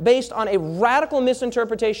were based on a radical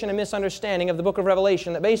misinterpretation and misunderstanding of the book of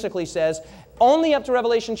Revelation that basically says only up to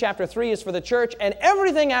Revelation chapter 3 is for the church and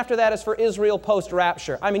everything after that is for Israel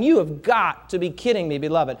post-rapture. I mean, you have got to be kidding me,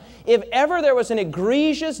 beloved. If ever there was an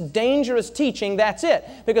egregious, dangerous teaching, that's it.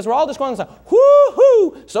 Because we're all just going to say,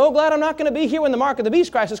 whoo-hoo, so glad I'm not going to be here when the mark of the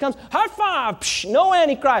beast crisis comes. High five, psh, no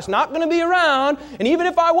Antichrist, not going to be around. And even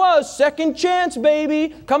if I was, second chance,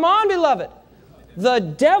 baby. Come on, beloved. The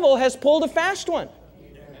devil has pulled a fast one.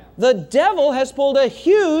 The devil has pulled a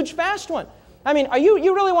huge fast one. I mean,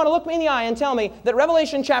 you really want to look me in the eye and tell me that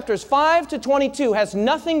Revelation chapters 5 to 22 has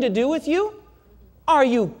nothing to do with you? Are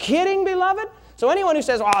you kidding, beloved? So anyone who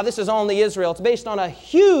says, oh, this is only Israel, it's based on a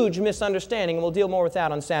huge misunderstanding, and we'll deal more with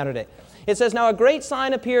that on Saturday. It says, now a great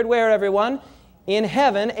sign appeared where, everyone? In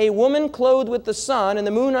heaven, a woman clothed with the sun and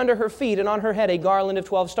the moon under her feet, and on her head a garland of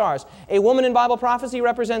 12 stars. A woman in Bible prophecy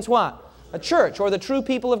represents what? A church, or the true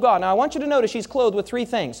people of God. Now I want you to notice she's clothed with three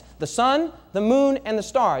things: the sun, the moon, and the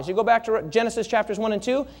stars. You go back to Genesis chapters 1 and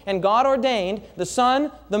 2, and God ordained the sun,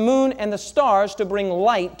 the moon, and the stars to bring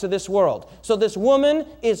light to this world. So this woman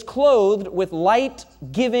is clothed with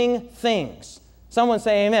light-giving things. Someone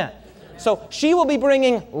say amen. So she will be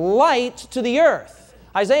bringing light to the earth.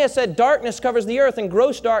 Isaiah said, darkness covers the earth and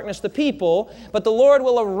gross darkness the people, but the Lord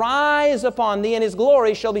will arise upon thee and His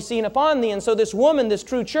glory shall be seen upon thee. And so this woman, this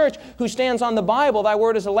true church who stands on the Bible, thy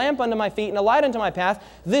word is a lamp unto my feet and a light unto my path,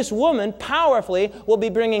 this woman powerfully will be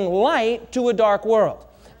bringing light to a dark world.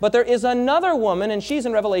 But there is another woman, and she's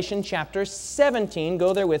in Revelation chapter 17.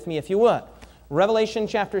 Go there with me if you would. Revelation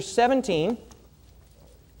chapter 17.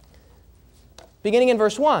 Beginning in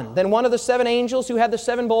verse 1, then one of the seven angels who had the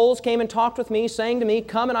seven bowls came and talked with me, saying to me,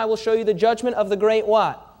 come and I will show you the judgment of the great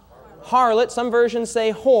what? Harlot. Some versions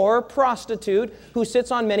say whore, prostitute, who sits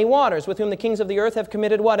on many waters, with whom the kings of the earth have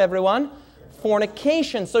committed what, everyone?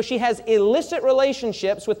 Fornication. So she has illicit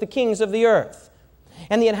relationships with the kings of the earth.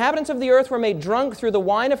 And the inhabitants of the earth were made drunk through the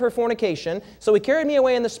wine of her fornication. So He carried me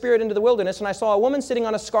away in the spirit into the wilderness, and I saw a woman sitting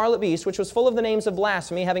on a scarlet beast, which was full of the names of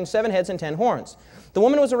blasphemy, having 7 heads and 10 horns. The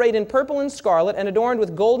woman was arrayed in purple and scarlet, and adorned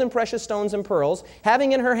with gold and precious stones and pearls,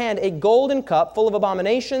 having in her hand a golden cup full of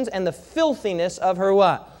abominations and the filthiness of her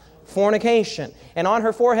what? Fornication. And on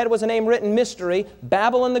her forehead was a name written, Mystery,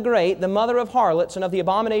 Babylon the Great, the mother of harlots and of the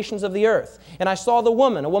abominations of the earth. And I saw the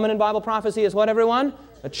woman. A woman in Bible prophecy is what, everyone?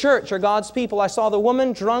 A church, or God's people. I saw the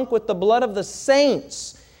woman drunk with the blood of the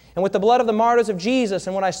saints and with the blood of the martyrs of Jesus.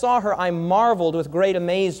 And when I saw her, I marveled with great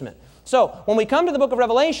amazement. So, when we come to the book of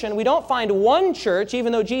Revelation, we don't find one church,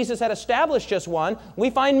 even though Jesus had established just one. We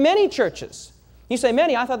find many churches. You say,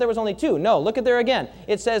 many? I thought there was only 2. No, look at there again.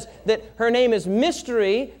 It says that her name is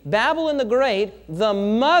Mystery, Babylon the Great, the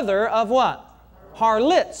mother of what?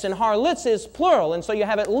 Harlots. And harlots is plural, and so you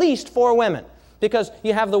have at least 4 women. Because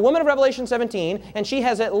you have the woman of Revelation 17, and she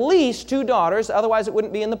has at least 2 daughters, otherwise it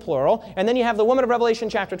wouldn't be in the plural. And then you have the woman of Revelation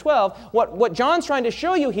chapter 12. What John's trying to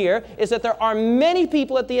show you here is that there are many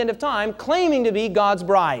people at the end of time claiming to be God's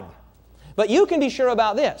bride. But you can be sure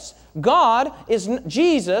about this.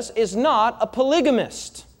 Jesus is not a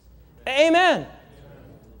polygamist. Amen.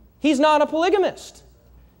 He's not a polygamist.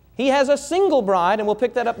 He has a single bride, and we'll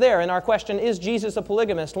pick that up there in our question, is Jesus a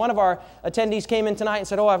polygamist? One of our attendees came in tonight and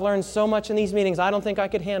said, oh, I've learned so much in these meetings, I don't think I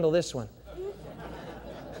could handle this one.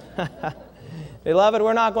 Beloved,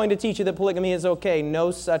 we're not going to teach you that polygamy is okay.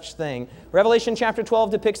 No such thing. Revelation chapter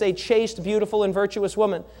 12 depicts a chaste, beautiful, and virtuous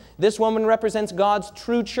woman. This woman represents God's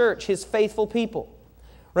true church, His faithful people.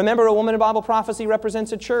 Remember, a woman in Bible prophecy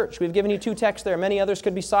represents a church. We've given you 2 texts there. Many others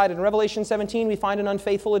could be cited. In Revelation 17, we find an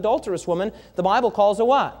unfaithful, adulterous woman. The Bible calls a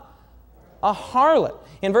what? A harlot.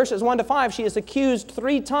 In verses 1 to 5, she is accused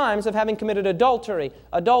 3 times of having committed adultery,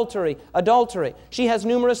 adultery, adultery. She has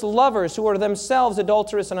numerous lovers who are themselves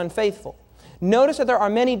adulterous and unfaithful. Notice that there are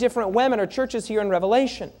many different women or churches here in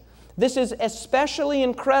Revelation. This is especially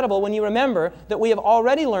incredible when you remember that we have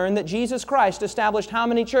already learned that Jesus Christ established how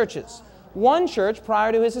many churches? One church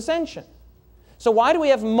prior to His ascension. So why do we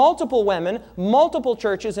have multiple women, multiple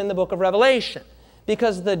churches in the book of Revelation?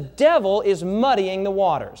 Because the devil is muddying the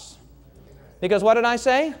waters. Because what did I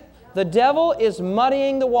say? The devil is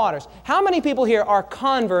muddying the waters. How many people here are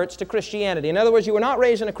converts to Christianity? In other words, you were not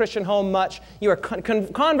raised in a Christian home much. You are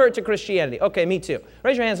convert to Christianity. Okay, me too.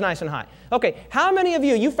 Raise your hands nice and high. Okay, how many of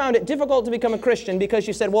you found it difficult to become a Christian because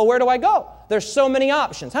you said, well, where do I go? There's so many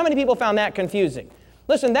options. How many people found that confusing?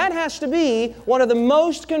 Listen, that has to be one of the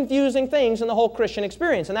most confusing things in the whole Christian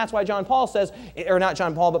experience. And that's why John Paul says, or not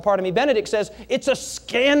John Paul, but pardon me, Benedict says, it's a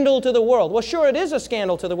scandal to the world. Well, sure, it is a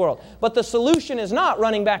scandal to the world. But the solution is not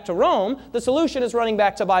running back to Rome. The solution is running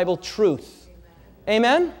back to Bible truth.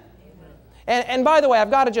 Amen? And by the way,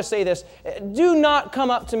 I've got to just say this. Do not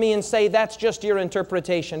come up to me and say that's just your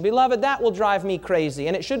interpretation. Beloved, that will drive me crazy,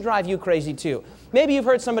 and it should drive you crazy too. Maybe you've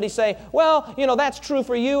heard somebody say, well, you know, that's true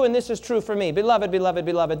for you and this is true for me. Beloved, beloved,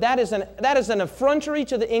 beloved, that is an effrontery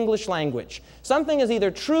to the English language. Something is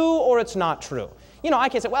either true or it's not true. You know, I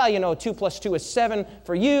can say, well, you know, 2 plus 2 is 7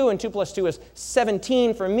 for you, and 2 plus 2 is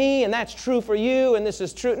 17 for me, and that's true for you, and this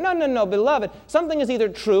is true. No, no, no, beloved. Something is either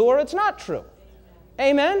true or it's not true.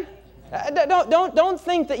 Amen? Don't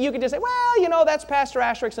think that you can just say, well, you know, that's Pastor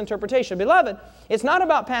Asherick's interpretation. Beloved, it's not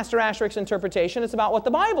about Pastor Asherick's interpretation. It's about what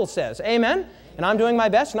the Bible says. Amen? And I'm doing my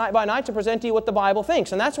best night by night to present to you what the Bible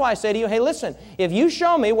thinks. And that's why I say to you, hey, listen, if you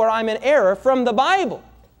show me where I'm in error from the Bible,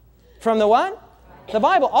 from the what? The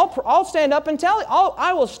Bible, I'll stand up and tell you.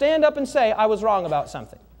 I will stand up and say I was wrong about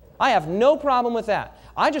something. I have no problem with that.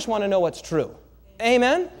 I just want to know what's true.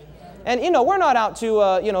 Amen? And, you know, we're not out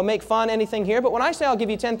to, make fun, anything here. But when I say I'll give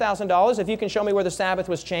you $10,000 if you can show me where the Sabbath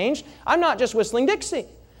was changed, I'm not just whistling Dixie.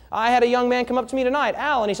 I had a young man come up to me tonight,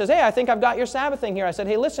 Al, and he says, hey, I think I've got your Sabbath thing here. I said,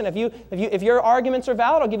 hey, listen, if your arguments are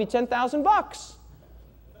valid, I'll give you $10,000.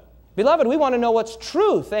 Beloved, we want to know what's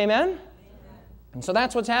truth. Amen? And so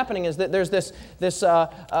that's what's happening, is that there's this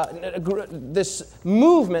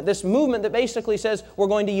movement that basically says we're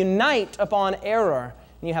going to unite upon error.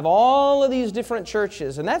 And you have all of these different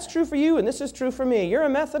churches, and that's true for you, and this is true for me. You're a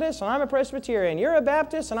Methodist, and I'm a Presbyterian. You're a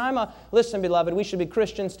Baptist, and I'm a... Listen, beloved, we should be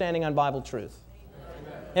Christians standing on Bible truth.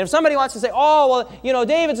 Amen. And if somebody wants to say, oh, well, you know,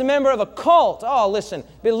 David's a member of a cult. Oh, listen,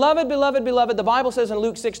 beloved, beloved, beloved, the Bible says in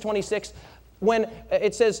Luke 6:26, when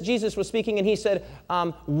it says Jesus was speaking, and He said,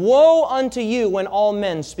 woe unto you when all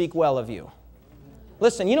men speak well of you.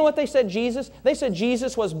 Listen, you know what they said Jesus? They said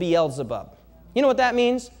Jesus was Beelzebub. You know what that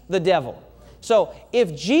means? The devil. So,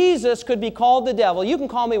 if Jesus could be called the devil, you can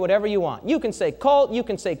call me whatever you want. You can say cult, you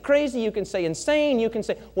can say crazy, you can say insane, you can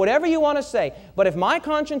say whatever you want to say. But if my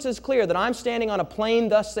conscience is clear that I'm standing on a plain,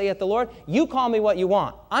 thus saith the Lord, you call me what you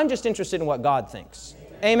want. I'm just interested in what God thinks.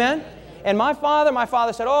 Amen? And my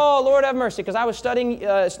father said, oh, Lord have mercy, because I was studying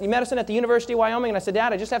medicine at the University of Wyoming, and I said,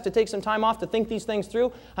 Dad, I just have to take some time off to think these things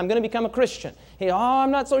through. I'm going to become a Christian. He, oh,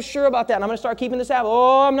 I'm not so sure about that. And I'm going to start keeping the Sabbath.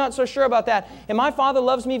 Oh, I'm not so sure about that. And my father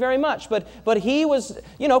loves me very much, but he was,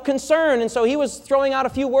 concerned, and so he was throwing out a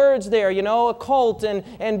few words there, a cult,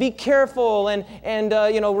 and be careful, and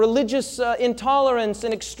religious intolerance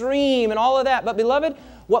and extreme and all of that. But beloved,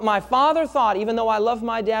 what my father thought, even though I love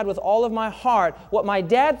my dad with all of my heart, what my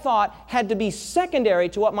dad thought had to be secondary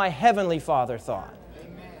to what my heavenly Father thought.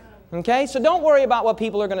 Okay? So don't worry about what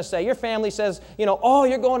people are going to say. Your family says, oh,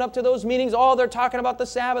 you're going up to those meetings. Oh, they're talking about the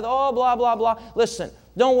Sabbath. Oh, blah, blah, blah. Listen,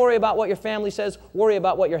 don't worry about what your family says. Worry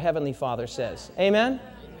about what your heavenly Father says. Amen?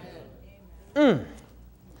 We're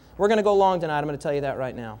going to go long tonight. I'm going to tell you that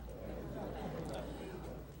right now.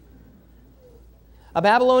 A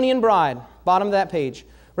Babylonian bride, bottom of that page.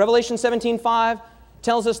 Revelation 17:5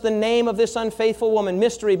 tells us the name of this unfaithful woman,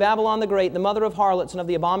 mystery, Babylon the Great, the mother of harlots and of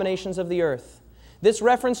the abominations of the earth. This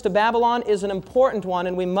reference to Babylon is an important one,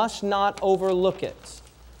 and we must not overlook it.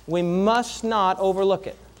 We must not overlook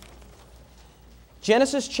it.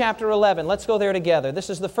 Genesis chapter 11. Let's go there together. This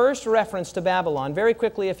is the first reference to Babylon. Very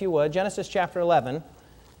quickly, if you would. Genesis chapter 11.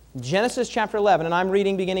 Genesis chapter 11, and I'm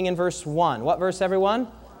reading beginning in verse 1. What verse, everyone?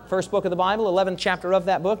 First book of the Bible, 11th chapter of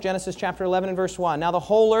that book, Genesis chapter 11 and verse 1. Now the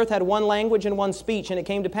whole earth had one language and one speech, and it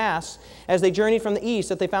came to pass, as they journeyed from the east,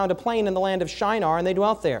 that they found a plain in the land of Shinar, and they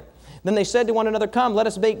dwelt there. Then they said to one another, come, let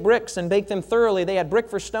us bake bricks, and bake them thoroughly. They had brick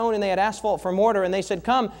for stone, and they had asphalt for mortar. And they said,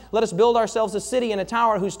 come, let us build ourselves a city and a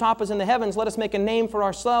tower whose top is in the heavens. Let us make a name for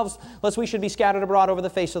ourselves, lest we should be scattered abroad over the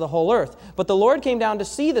face of the whole earth. But the Lord came down to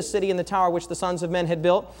see the city and the tower which the sons of men had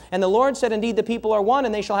built. And the Lord said, indeed, the people are one,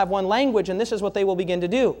 and they shall have one language, and this is what they will begin to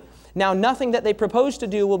do. Now nothing that they propose to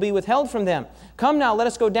do will be withheld from them. Come now, let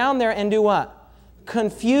us go down there and do what?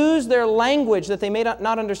 confuse their language that they may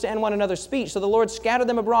not understand one another's speech. So the Lord scattered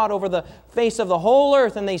them abroad over the face of the whole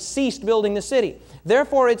earth, and they ceased building the city.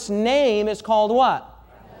 Therefore its name is called what?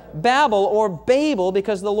 Babel or Babel,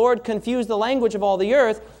 because the Lord confused the language of all the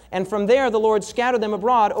earth, and from there the Lord scattered them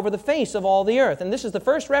abroad over the face of all the earth. And this is the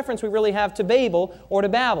first reference we really have to Babel or to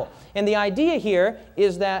Babel. And the idea here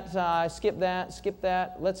is that, skip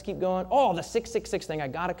that, let's keep going. Oh, the 666 thing, I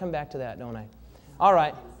got to come back to that, don't I? All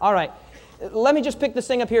right. Let me just pick this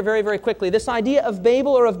thing up here very, very quickly. This idea of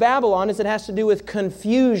Babel or of Babylon is it has to do with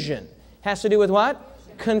confusion. Has to do with what?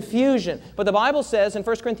 Confusion. But the Bible says in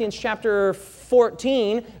 1 Corinthians chapter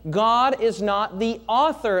 14, God is not the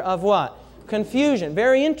author of what? Confusion.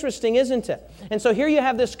 Very interesting, isn't it? And so here you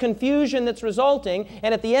have this confusion that's resulting,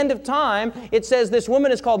 and at the end of time, it says this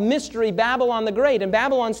woman is called Mystery Babylon the Great, and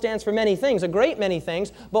Babylon stands for many things, a great many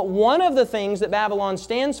things, but one of the things that Babylon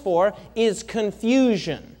stands for is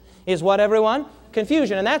confusion. Is what, everyone?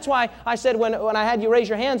 Confusion. And that's why I said when I had you raise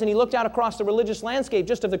your hands and you looked out across the religious landscape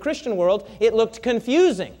just of the Christian world, it looked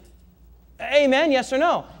confusing. Amen? Yes or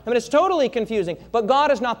no? I mean, it's totally confusing. But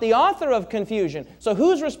God is not the author of confusion. So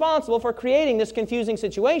who's responsible for creating this confusing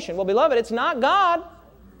situation? Well, beloved, it's not God.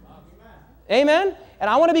 Amen? And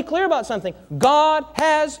I want to be clear about something. God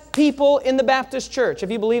has people in the Baptist church.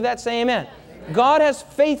 If you believe that, say amen. God has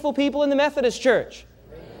faithful people in the Methodist church.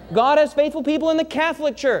 God has faithful people in the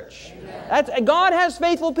Catholic Church. God has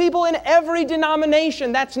faithful people in every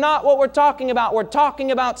denomination. That's not what we're talking about. We're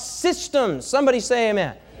talking about systems. Somebody say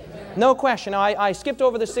amen. No question. Now, I skipped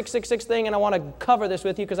over the 666 thing, and I want to cover this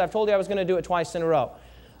with you because I've told you I was going to do it twice in a row.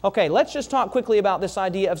 Okay, let's just talk quickly about this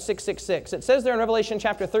idea of 666. It says there in Revelation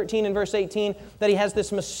chapter 13 and verse 18 that He has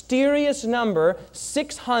this mysterious number,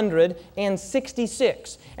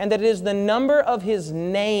 666, and that it is the number of His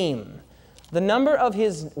name. The number of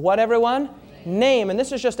His, what, everyone? Name. And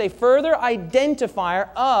this is just a further identifier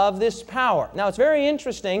of this power. Now, it's very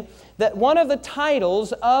interesting that one of the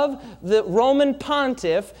titles of the Roman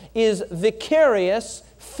pontiff is Vicarius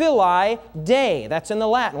Filii Dei. That's in the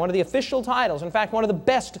Latin, one of the official titles. In fact, one of the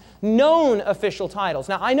best known official titles.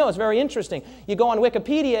 Now, I know it's very interesting. You go on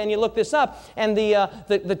Wikipedia and you look this up, and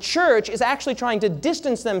the church is actually trying to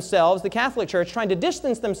distance themselves, the Catholic Church, trying to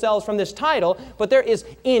distance themselves from this title, but there is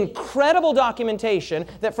incredible documentation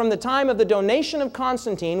that from the time of the donation of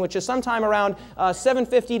Constantine, which is sometime around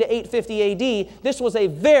 750 to 850 AD, this was a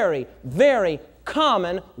very, very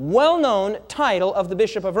common, well-known title of the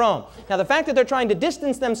Bishop of Rome. Now, the fact that they're trying to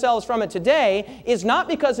distance themselves from it today is not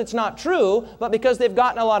because it's not true, but because they've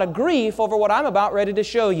gotten a lot of grief over what I'm about ready to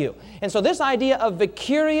show you. And so this idea of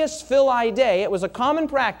Vicarius Filii Dei, it was a common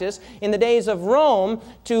practice in the days of Rome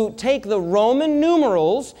to take the Roman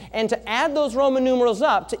numerals and to add those Roman numerals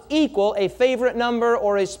up to equal a favorite number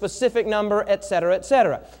or a specific number, etc.,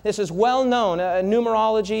 etc. This is well known,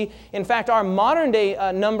 numerology. In fact, our modern day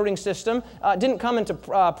numbering system didn't come into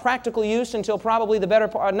practical use until probably the better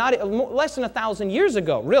part, less than 1,000 years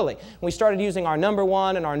ago, really. We started using our number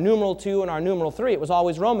 1 and our numeral 2 and our numeral 3. It was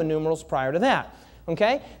always Roman numerals prior to that.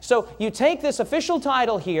 Okay? So you take this official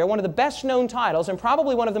title here, one of the best known titles and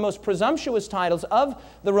probably one of the most presumptuous titles of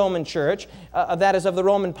the Roman Church, that is of the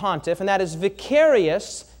Roman Pontiff, and that is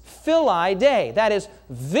Vicarius Filii Dei. That is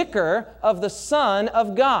Vicar of the Son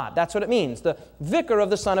of God. That's what it means, the Vicar of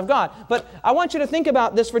the Son of God. But I want you to think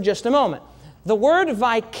about this for just a moment. The word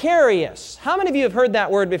vicarious. How many of you have heard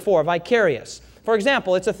that word before, vicarious? For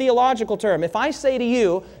example, it's a theological term. If I say to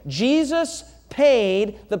you, Jesus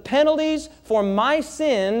paid the penalties for my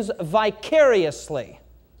sins vicariously.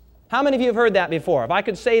 How many of you have heard that before? If I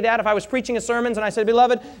could say that, if I was preaching a sermon and I said,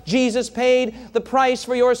 beloved, Jesus paid the price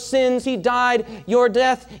for your sins. He died your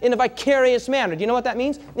death in a vicarious manner. Do you know what that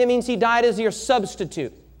means? It means He died as your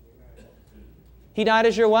substitute. He died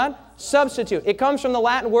as your what? Substitute. It comes from the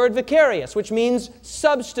Latin word vicarious, which means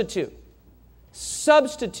substitute.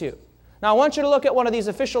 Substitute. Now I want you to look at one of these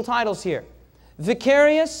official titles here.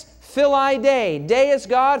 Vicarius Filii Dei. Dei is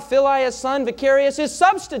God, Filii is Son, vicarious is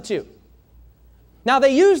substitute. Now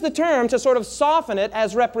they use the term to sort of soften it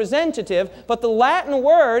as representative, but the Latin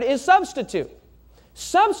word is substitute.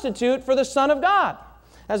 Substitute for the Son of God.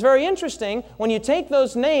 That's very interesting. When you take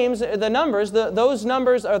those names, the numbers, those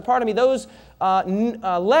letters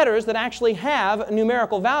that actually have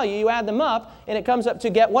numerical value, you add them up, and it comes up to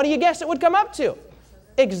get, what do you guess it would come up to?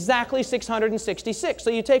 Exactly 666. So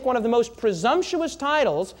you take one of the most presumptuous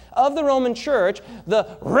titles of the Roman Church,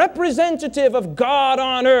 the representative of God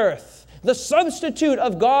on earth, the substitute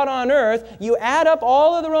of God on earth, you add up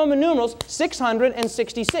all of the Roman numerals,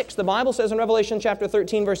 666. The Bible says in Revelation chapter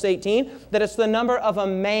 13, verse 18, that it's the number of a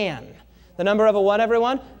man. The number of a what,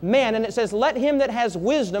 everyone? Man. And it says, let him that has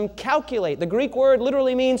wisdom calculate. The Greek word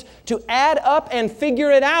literally means to add up and figure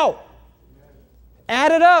it out.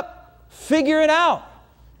 Add it up. Figure it out.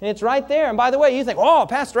 And it's right there. And by the way, you think, oh,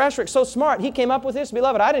 Pastor Ashrick's so smart. He came up with this.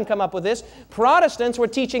 Beloved, I didn't come up with this. Protestants were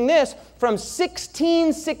teaching this from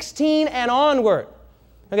 1616 and onward.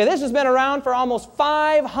 Okay, this has been around for almost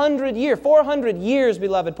 500 years, 400 years,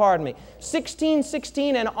 beloved, pardon me.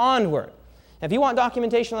 1616 and onward. If you want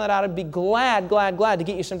documentation on that, I'd be glad to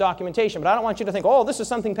get you some documentation. But I don't want you to think, oh, this is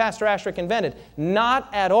something Pastor Ashrick invented. Not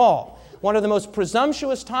at all. One of the most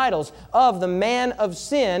presumptuous titles of the man of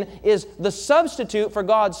sin is the substitute for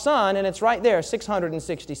God's Son, and it's right there,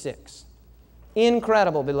 666.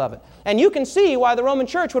 Incredible, beloved. And you can see why the Roman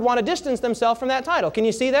Church would want to distance themselves from that title. Can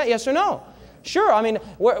you see that? Yes or no? Sure. I mean,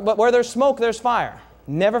 but where there's smoke, there's fire.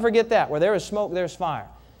 Never forget that. Where there is smoke, there's fire.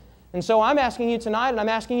 And so I'm asking you tonight, and I'm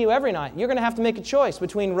asking you every night, you're going to have to make a choice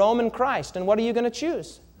between Rome and Christ, and what are you going to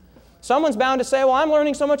choose? Someone's bound to say, well, I'm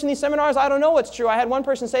learning so much in these seminars, I don't know what's true. I had one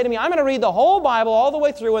person say to me, I'm going to read the whole Bible all the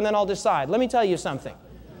way through and then I'll decide. Let me tell you something.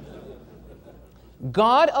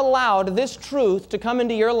 God allowed this truth to come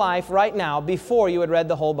into your life right now before you had read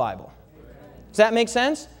the whole Bible. Does that make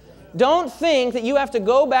sense? Don't think that you have to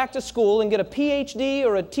go back to school and get a PhD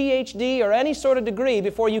or a THD or any sort of degree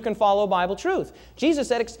before you can follow Bible truth. Jesus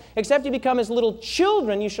said, except you become as little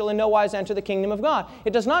children, you shall in no wise enter the kingdom of God.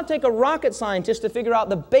 It does not take a rocket scientist to figure out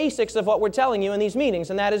the basics of what we're telling you in these meetings,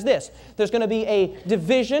 and that is this. There's going to be a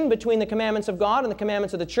division between the commandments of God and the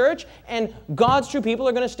commandments of the church, and God's true people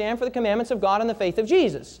are going to stand for the commandments of God and the faith of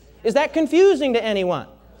Jesus. Is that confusing to anyone?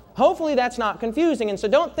 Hopefully that's not confusing, and so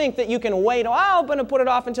don't think that you can wait, oh, I'm going to put it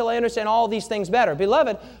off until I understand all these things better.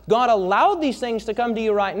 Beloved, God allowed these things to come to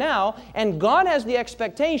you right now, and God has the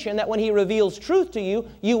expectation that when He reveals truth to you,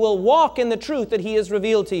 you will walk in the truth that He has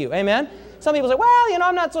revealed to you. Amen? Some people say, well,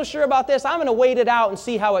 I'm not so sure about this. I'm going to wait it out and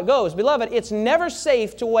see how it goes. Beloved, it's never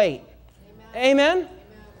safe to wait. Amen? Amen?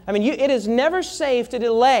 I mean, it is never safe to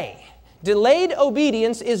delay. Delayed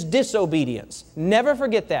obedience is disobedience. Never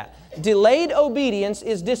forget that. Delayed obedience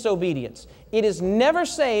is disobedience. It is never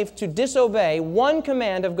safe to disobey one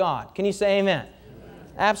command of God. Can you say amen? Amen.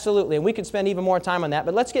 Absolutely. And we could spend even more time on that.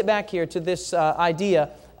 But let's get back here to this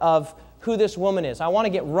idea of who this woman is. I want to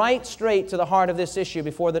get right straight to the heart of this issue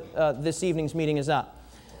before this evening's meeting is up.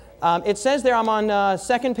 It says there, I'm on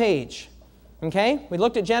second page. Okay? We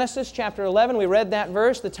looked at Genesis chapter 11. We read that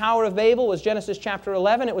verse. The Tower of Babel was Genesis chapter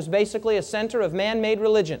 11. It was basically a center of man-made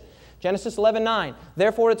religion. Genesis 11:9.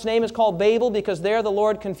 Therefore its name is called Babel, because there the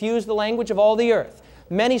Lord confused the language of all the earth.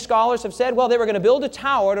 Many scholars have said, well, they were going to build a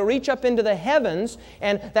tower to reach up into the heavens,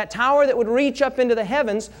 and that tower that would reach up into the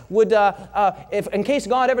heavens would, if in case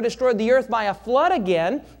God ever destroyed the earth by a flood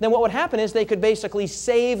again, then what would happen is they could basically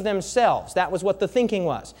save themselves. That was what the thinking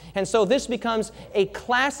was. And so this becomes a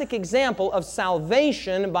classic example of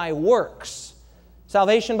salvation by works.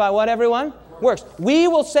 Salvation by what, everyone? Works. We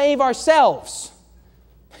will save ourselves.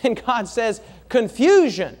 And God says,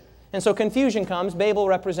 confusion. And so confusion comes. Babel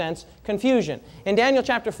represents confusion. In Daniel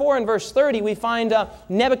chapter 4 and verse 30, we find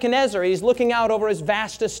Nebuchadnezzar. He's looking out over his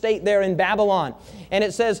vast estate there in Babylon. And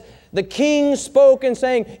it says, the king spoke and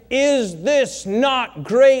saying, is this not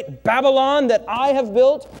great Babylon that I have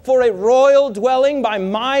built for a royal dwelling by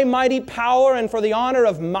my mighty power and for the honor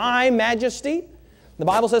of my majesty? The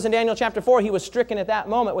Bible says in Daniel chapter 4, he was stricken at that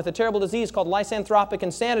moment with a terrible disease called lysanthropic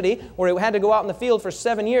insanity, where he had to go out in the field for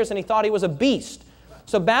 7 years and he thought he was a beast.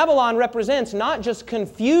 So Babylon represents not just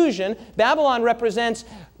confusion, Babylon represents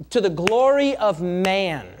to the glory of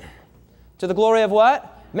man. To the glory of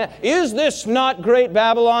what? Man. Is this not great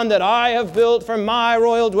Babylon that I have built for my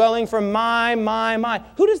royal dwelling, for my?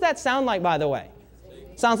 Who does that sound like, by the way?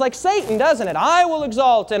 Sounds like Satan, doesn't it? I will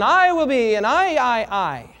exalt and I will be and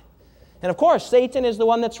I. And of course, Satan is the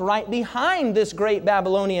one that's right behind this great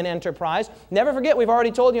Babylonian enterprise. Never forget, we've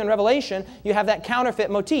already told you in Revelation, you have that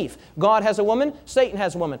counterfeit motif. God has a woman, Satan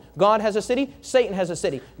has a woman. God has a city, Satan has a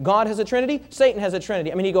city. God has a trinity, Satan has a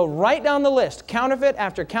trinity. I mean, you go right down the list, counterfeit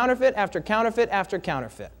after counterfeit after counterfeit after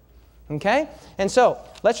counterfeit. Okay? And so,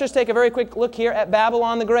 let's just take a very quick look here at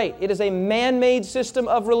Babylon the Great. It is a man-made system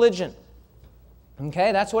of religion.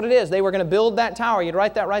 Okay, that's what it is. They were going to build that tower. You'd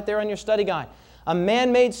write that right there on your study guide. A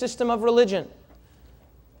man-made system of religion.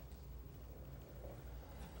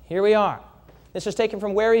 Here we are. This is taken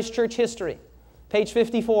from Ware's Church History, page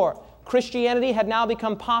 54. Christianity had now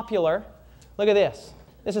become popular. Look at this.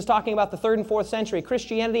 This is talking about the 3rd and 4th century.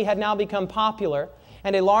 Christianity had now become popular,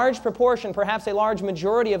 and a large proportion, perhaps a large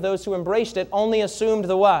majority of those who embraced it only assumed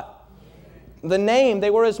the what? The name. They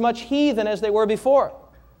were as much heathen as they were before.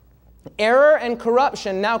 Error and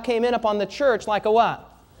corruption now came in upon the church like a what?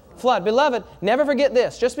 Flood. Beloved, never forget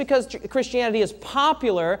this. Just because Christianity is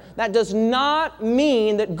popular, that does not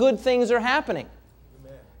mean that good things are happening.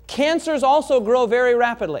 Amen. Cancers also grow very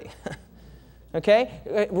rapidly.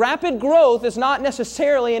 Okay? Rapid growth is not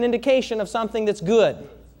necessarily an indication of something that's good.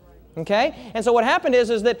 Okay? And so what happened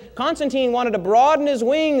is that Constantine wanted to broaden his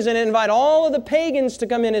wings and invite all of the pagans to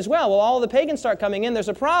come in as well. Well, all of the pagans start coming in. There's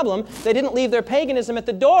a problem. They didn't leave their paganism at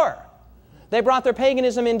the door. They brought their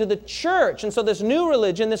paganism into the church. And so this new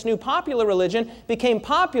religion, this new popular religion, became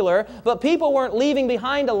popular, but people weren't leaving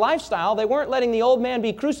behind a lifestyle. They weren't letting the old man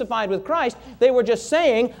be crucified with Christ. They were just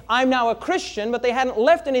saying, I'm now a Christian, but they hadn't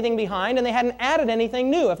left anything behind and they hadn't added anything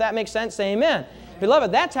new. If that makes sense, say amen.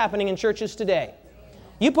 Beloved, that's happening in churches today.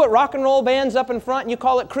 You put rock and roll bands up in front and you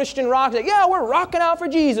call it Christian rock. Say, yeah, we're rocking out for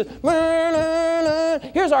Jesus.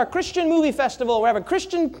 Here's our Christian movie festival. We have a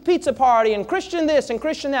Christian pizza party and Christian this and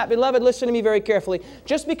Christian that. Beloved, listen to me very carefully.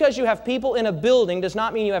 Just because you have people in a building does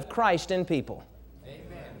not mean you have Christ in people. Amen.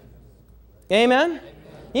 Amen? Amen.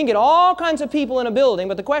 You can get all kinds of people in a building,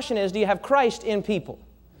 but the question is, do you have Christ in people?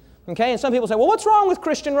 Okay, and some people say, well, what's wrong with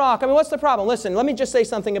Christian rock? I mean, what's the problem? Listen, let me just say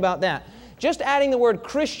something about that. Just adding the word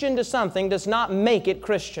Christian to something does not make it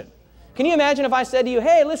Christian. Can you imagine if I said to you,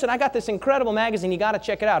 hey, listen, I got this incredible magazine, you got to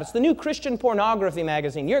check it out. It's the new Christian pornography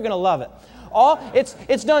magazine. You're going to love it.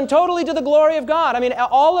 It's done totally to the glory of God. I mean,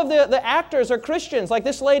 all of the actors are Christians. Like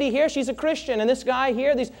this lady here, she's a Christian, and this guy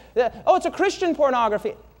here, it's a Christian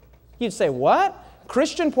pornography. You'd say, what?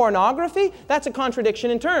 Christian pornography? That's a contradiction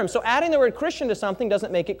in terms. So adding the word Christian to something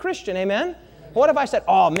doesn't make it Christian. Amen? What if I said,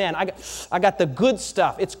 oh man, I got the good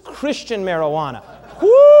stuff. It's Christian marijuana.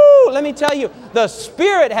 Woo! Let me tell you, the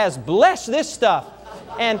Spirit has blessed this stuff.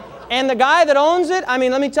 And the guy that owns it, I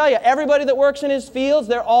mean, let me tell you, everybody that works in his fields,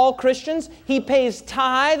 they're all Christians. He pays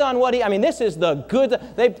tithe on what I mean, this is the good,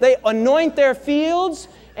 they anoint their fields.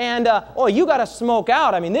 And, you got to smoke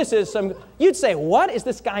out. I mean, this is some, you'd say, what? Is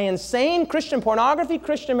this guy insane? Christian pornography,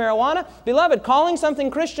 Christian marijuana? Beloved, calling something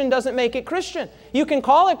Christian doesn't make it Christian. You can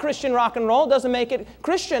call it Christian rock and roll, doesn't make it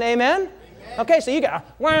Christian. Amen? Amen. Okay, so you got,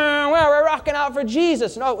 we're rocking out for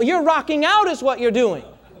Jesus. No, you're rocking out is what you're doing.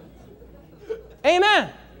 Amen.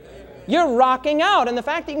 You're rocking out. And the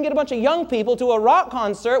fact that you can get a bunch of young people to a rock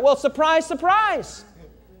concert, well, surprise, surprise.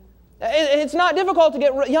 It's not difficult to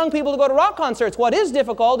get young people to go to rock concerts. What is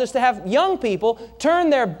difficult is to have young people turn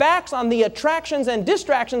their backs on the attractions and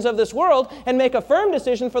distractions of this world and make a firm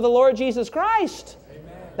decision for the Lord Jesus Christ.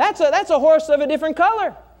 Amen. That's a horse of a different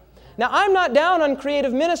color. Now, I'm not down on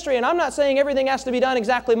creative ministry, and I'm not saying everything has to be done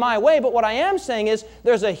exactly my way, but what I am saying is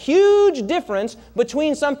there's a huge difference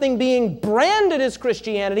between something being branded as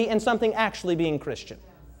Christianity and something actually being Christian.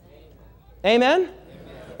 Amen?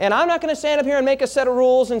 And I'm not going to stand up here and make a set of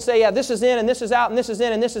rules and say, yeah, this is in and this is out and this is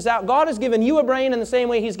in and this is out. God has given you a brain in the same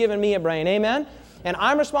way He's given me a brain. Amen? And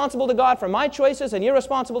I'm responsible to God for my choices and you're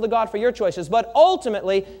responsible to God for your choices. But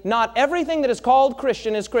ultimately, not everything that is called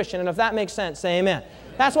Christian is Christian. And if that makes sense, say amen.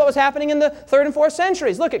 That's what was happening in the 3rd and 4th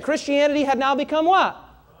centuries. Look at Christianity had now become what?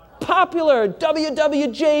 Popular.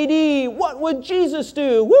 WWJD. What would Jesus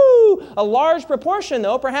do? Woo! A large proportion,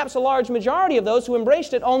 though, perhaps a large majority of those who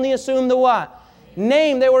embraced it only assumed the what?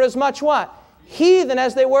 Name. They were as much what? Heathen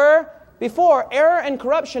as they were before. Error and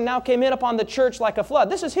corruption now came in upon the church like a flood.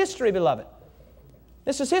 This is history, beloved.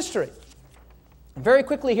 This is history. Very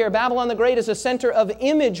quickly here, Babylon the Great is a center of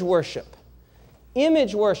image worship.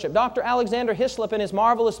 Image worship. Dr. Alexander Hislop in his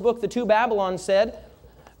marvelous book, The Two Babylons, said,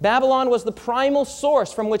 Babylon was the primal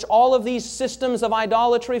source from which all of these systems of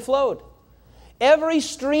idolatry flowed. Every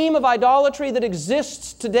stream of idolatry that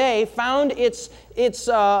exists today found its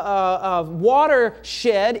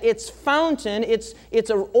watershed, its fountain, its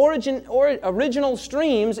original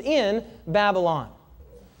streams in Babylon.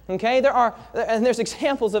 Okay, there's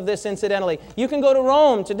examples of this incidentally. You can go to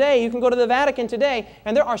Rome today, you can go to the Vatican today,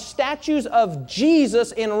 and there are statues of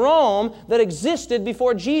Jesus in Rome that existed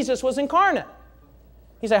before Jesus was incarnate.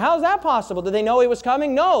 You say, how is that possible? Did they know He was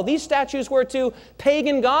coming? No, these statues were to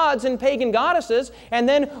pagan gods and pagan goddesses. And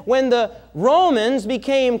then when the Romans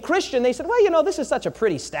became Christian, they said, well, you know, this is such a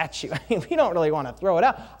pretty statue. I mean, we don't really want to throw it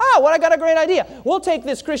out. Oh, well, I got a great idea. We'll take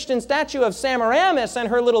this Christian statue of Semiramis and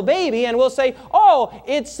her little baby, and we'll say, oh,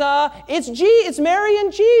 it's Mary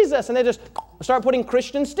and Jesus. And they just start putting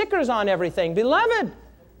Christian stickers on everything. Beloved,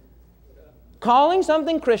 calling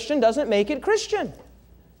something Christian doesn't make it Christian.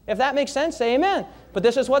 If that makes sense, say amen. But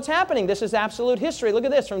this is what's happening. This is absolute history. Look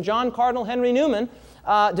at this from John Cardinal Henry Newman,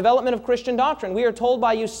 Development of Christian Doctrine. We are told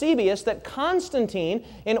by Eusebius that Constantine,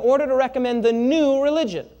 in order to recommend the new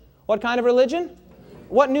religion. What kind of religion?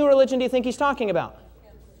 What new religion do you think he's talking about?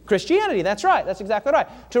 Christianity, that's right. That's exactly right.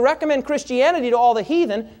 To recommend Christianity to all the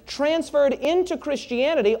heathen transferred into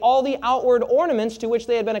Christianity all the outward ornaments to which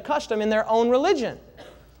they had been accustomed in their own religion.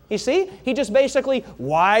 You see, he just basically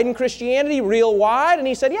widened Christianity real wide, and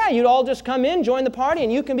he said, yeah, you'd all just come in, join the party,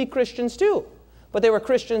 and you can be Christians too. But they were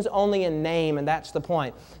Christians only in name, and that's the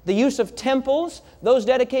point. The use of temples, those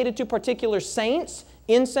dedicated to particular saints,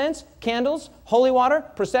 incense, candles, holy water,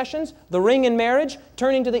 processions, the ring in marriage,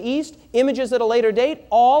 turning to the east, images at a later date,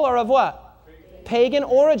 all are of what? Pagan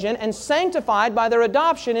origin and sanctified by their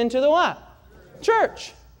adoption into the what?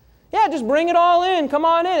 Church. Yeah, just bring it all in. Come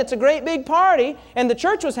on in. It's a great big party. And the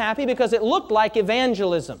church was happy because it looked like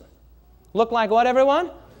evangelism. Looked like what,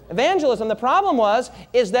 everyone? Evangelism. The problem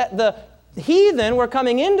is that the heathen were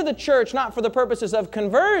coming into the church not for the purposes of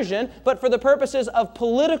conversion, but for the purposes of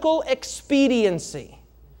political expediency.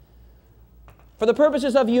 For the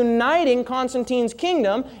purposes of uniting Constantine's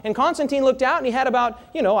kingdom. And Constantine looked out and he had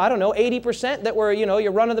about, 80% that were,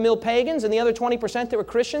 your run-of-the-mill pagans, and the other 20% that were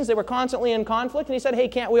Christians. They were constantly in conflict. And he said, hey,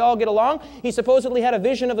 can't we all get along? He supposedly had a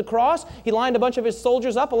vision of the cross. He lined a bunch of his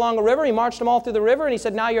soldiers up along a river. He marched them all through the river, and he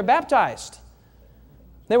said, now you're baptized.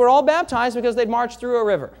 They were all baptized because they'd marched through a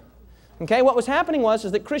river. Okay, what was happening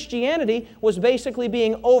is that Christianity was basically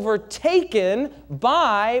being overtaken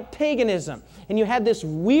by paganism. And you had this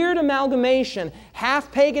weird amalgamation,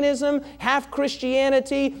 half paganism, half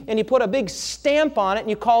Christianity, and you put a big stamp on it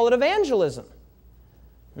and you call it evangelism.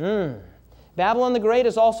 Babylon the Great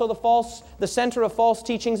is also the center of false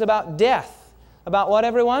teachings about death. About what,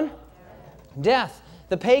 everyone? Death.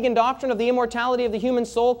 The pagan doctrine of the immortality of the human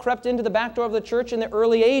soul crept into the back door of the church in the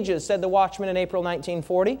early ages, said the Watchman in April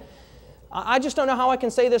 1940. I just don't know how I can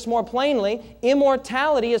say this more plainly.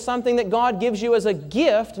 Immortality is something that God gives you as a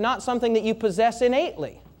gift, not something that you possess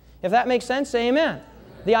innately. If that makes sense, say amen.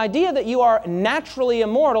 The idea that you are naturally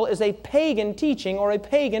immortal is a pagan teaching or a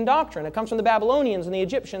pagan doctrine. It comes from the Babylonians and the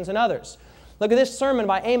Egyptians and others. Look at this sermon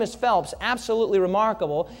by Amos Phelps, absolutely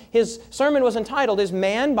remarkable. His sermon was entitled, Is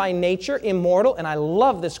Man by Nature Immortal? And I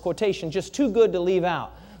love this quotation, just too good to leave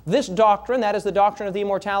out. This doctrine, that is the doctrine of the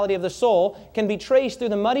immortality of the soul, can be traced through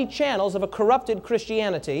the muddy channels of a corrupted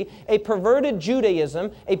Christianity, a perverted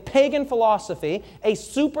Judaism, a pagan philosophy, a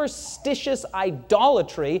superstitious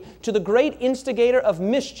idolatry to the great instigator of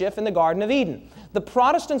mischief in the Garden of Eden. The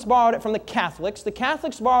Protestants borrowed it from the Catholics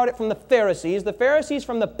borrowed it from the Pharisees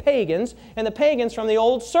from the pagans, and the pagans from the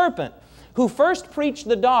old serpent, who first preached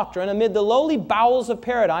the doctrine amid the lowly bowels of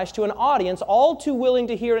paradise to an audience all too willing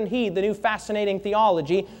to hear and heed the new fascinating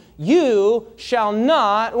theology, you shall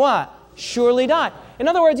not, what? Surely die. In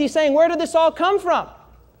other words, he's saying, where did this all come from?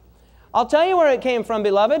 I'll tell you where it came from,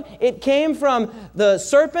 beloved. It came from the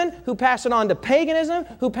serpent who passed it on to paganism,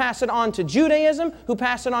 who passed it on to Judaism, who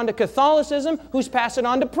passed it on to Catholicism, who's passed it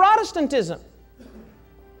on to Protestantism.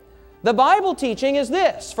 The Bible teaching is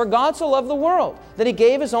this, for God so loved the world, that He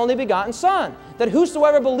gave His only begotten Son, that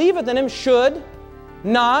whosoever believeth in Him should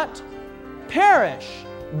not perish,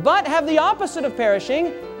 but have the opposite of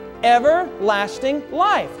perishing, everlasting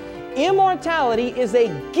life. Immortality is a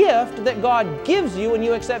gift that God gives you when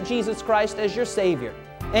you accept Jesus Christ as your Savior.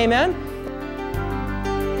 Amen?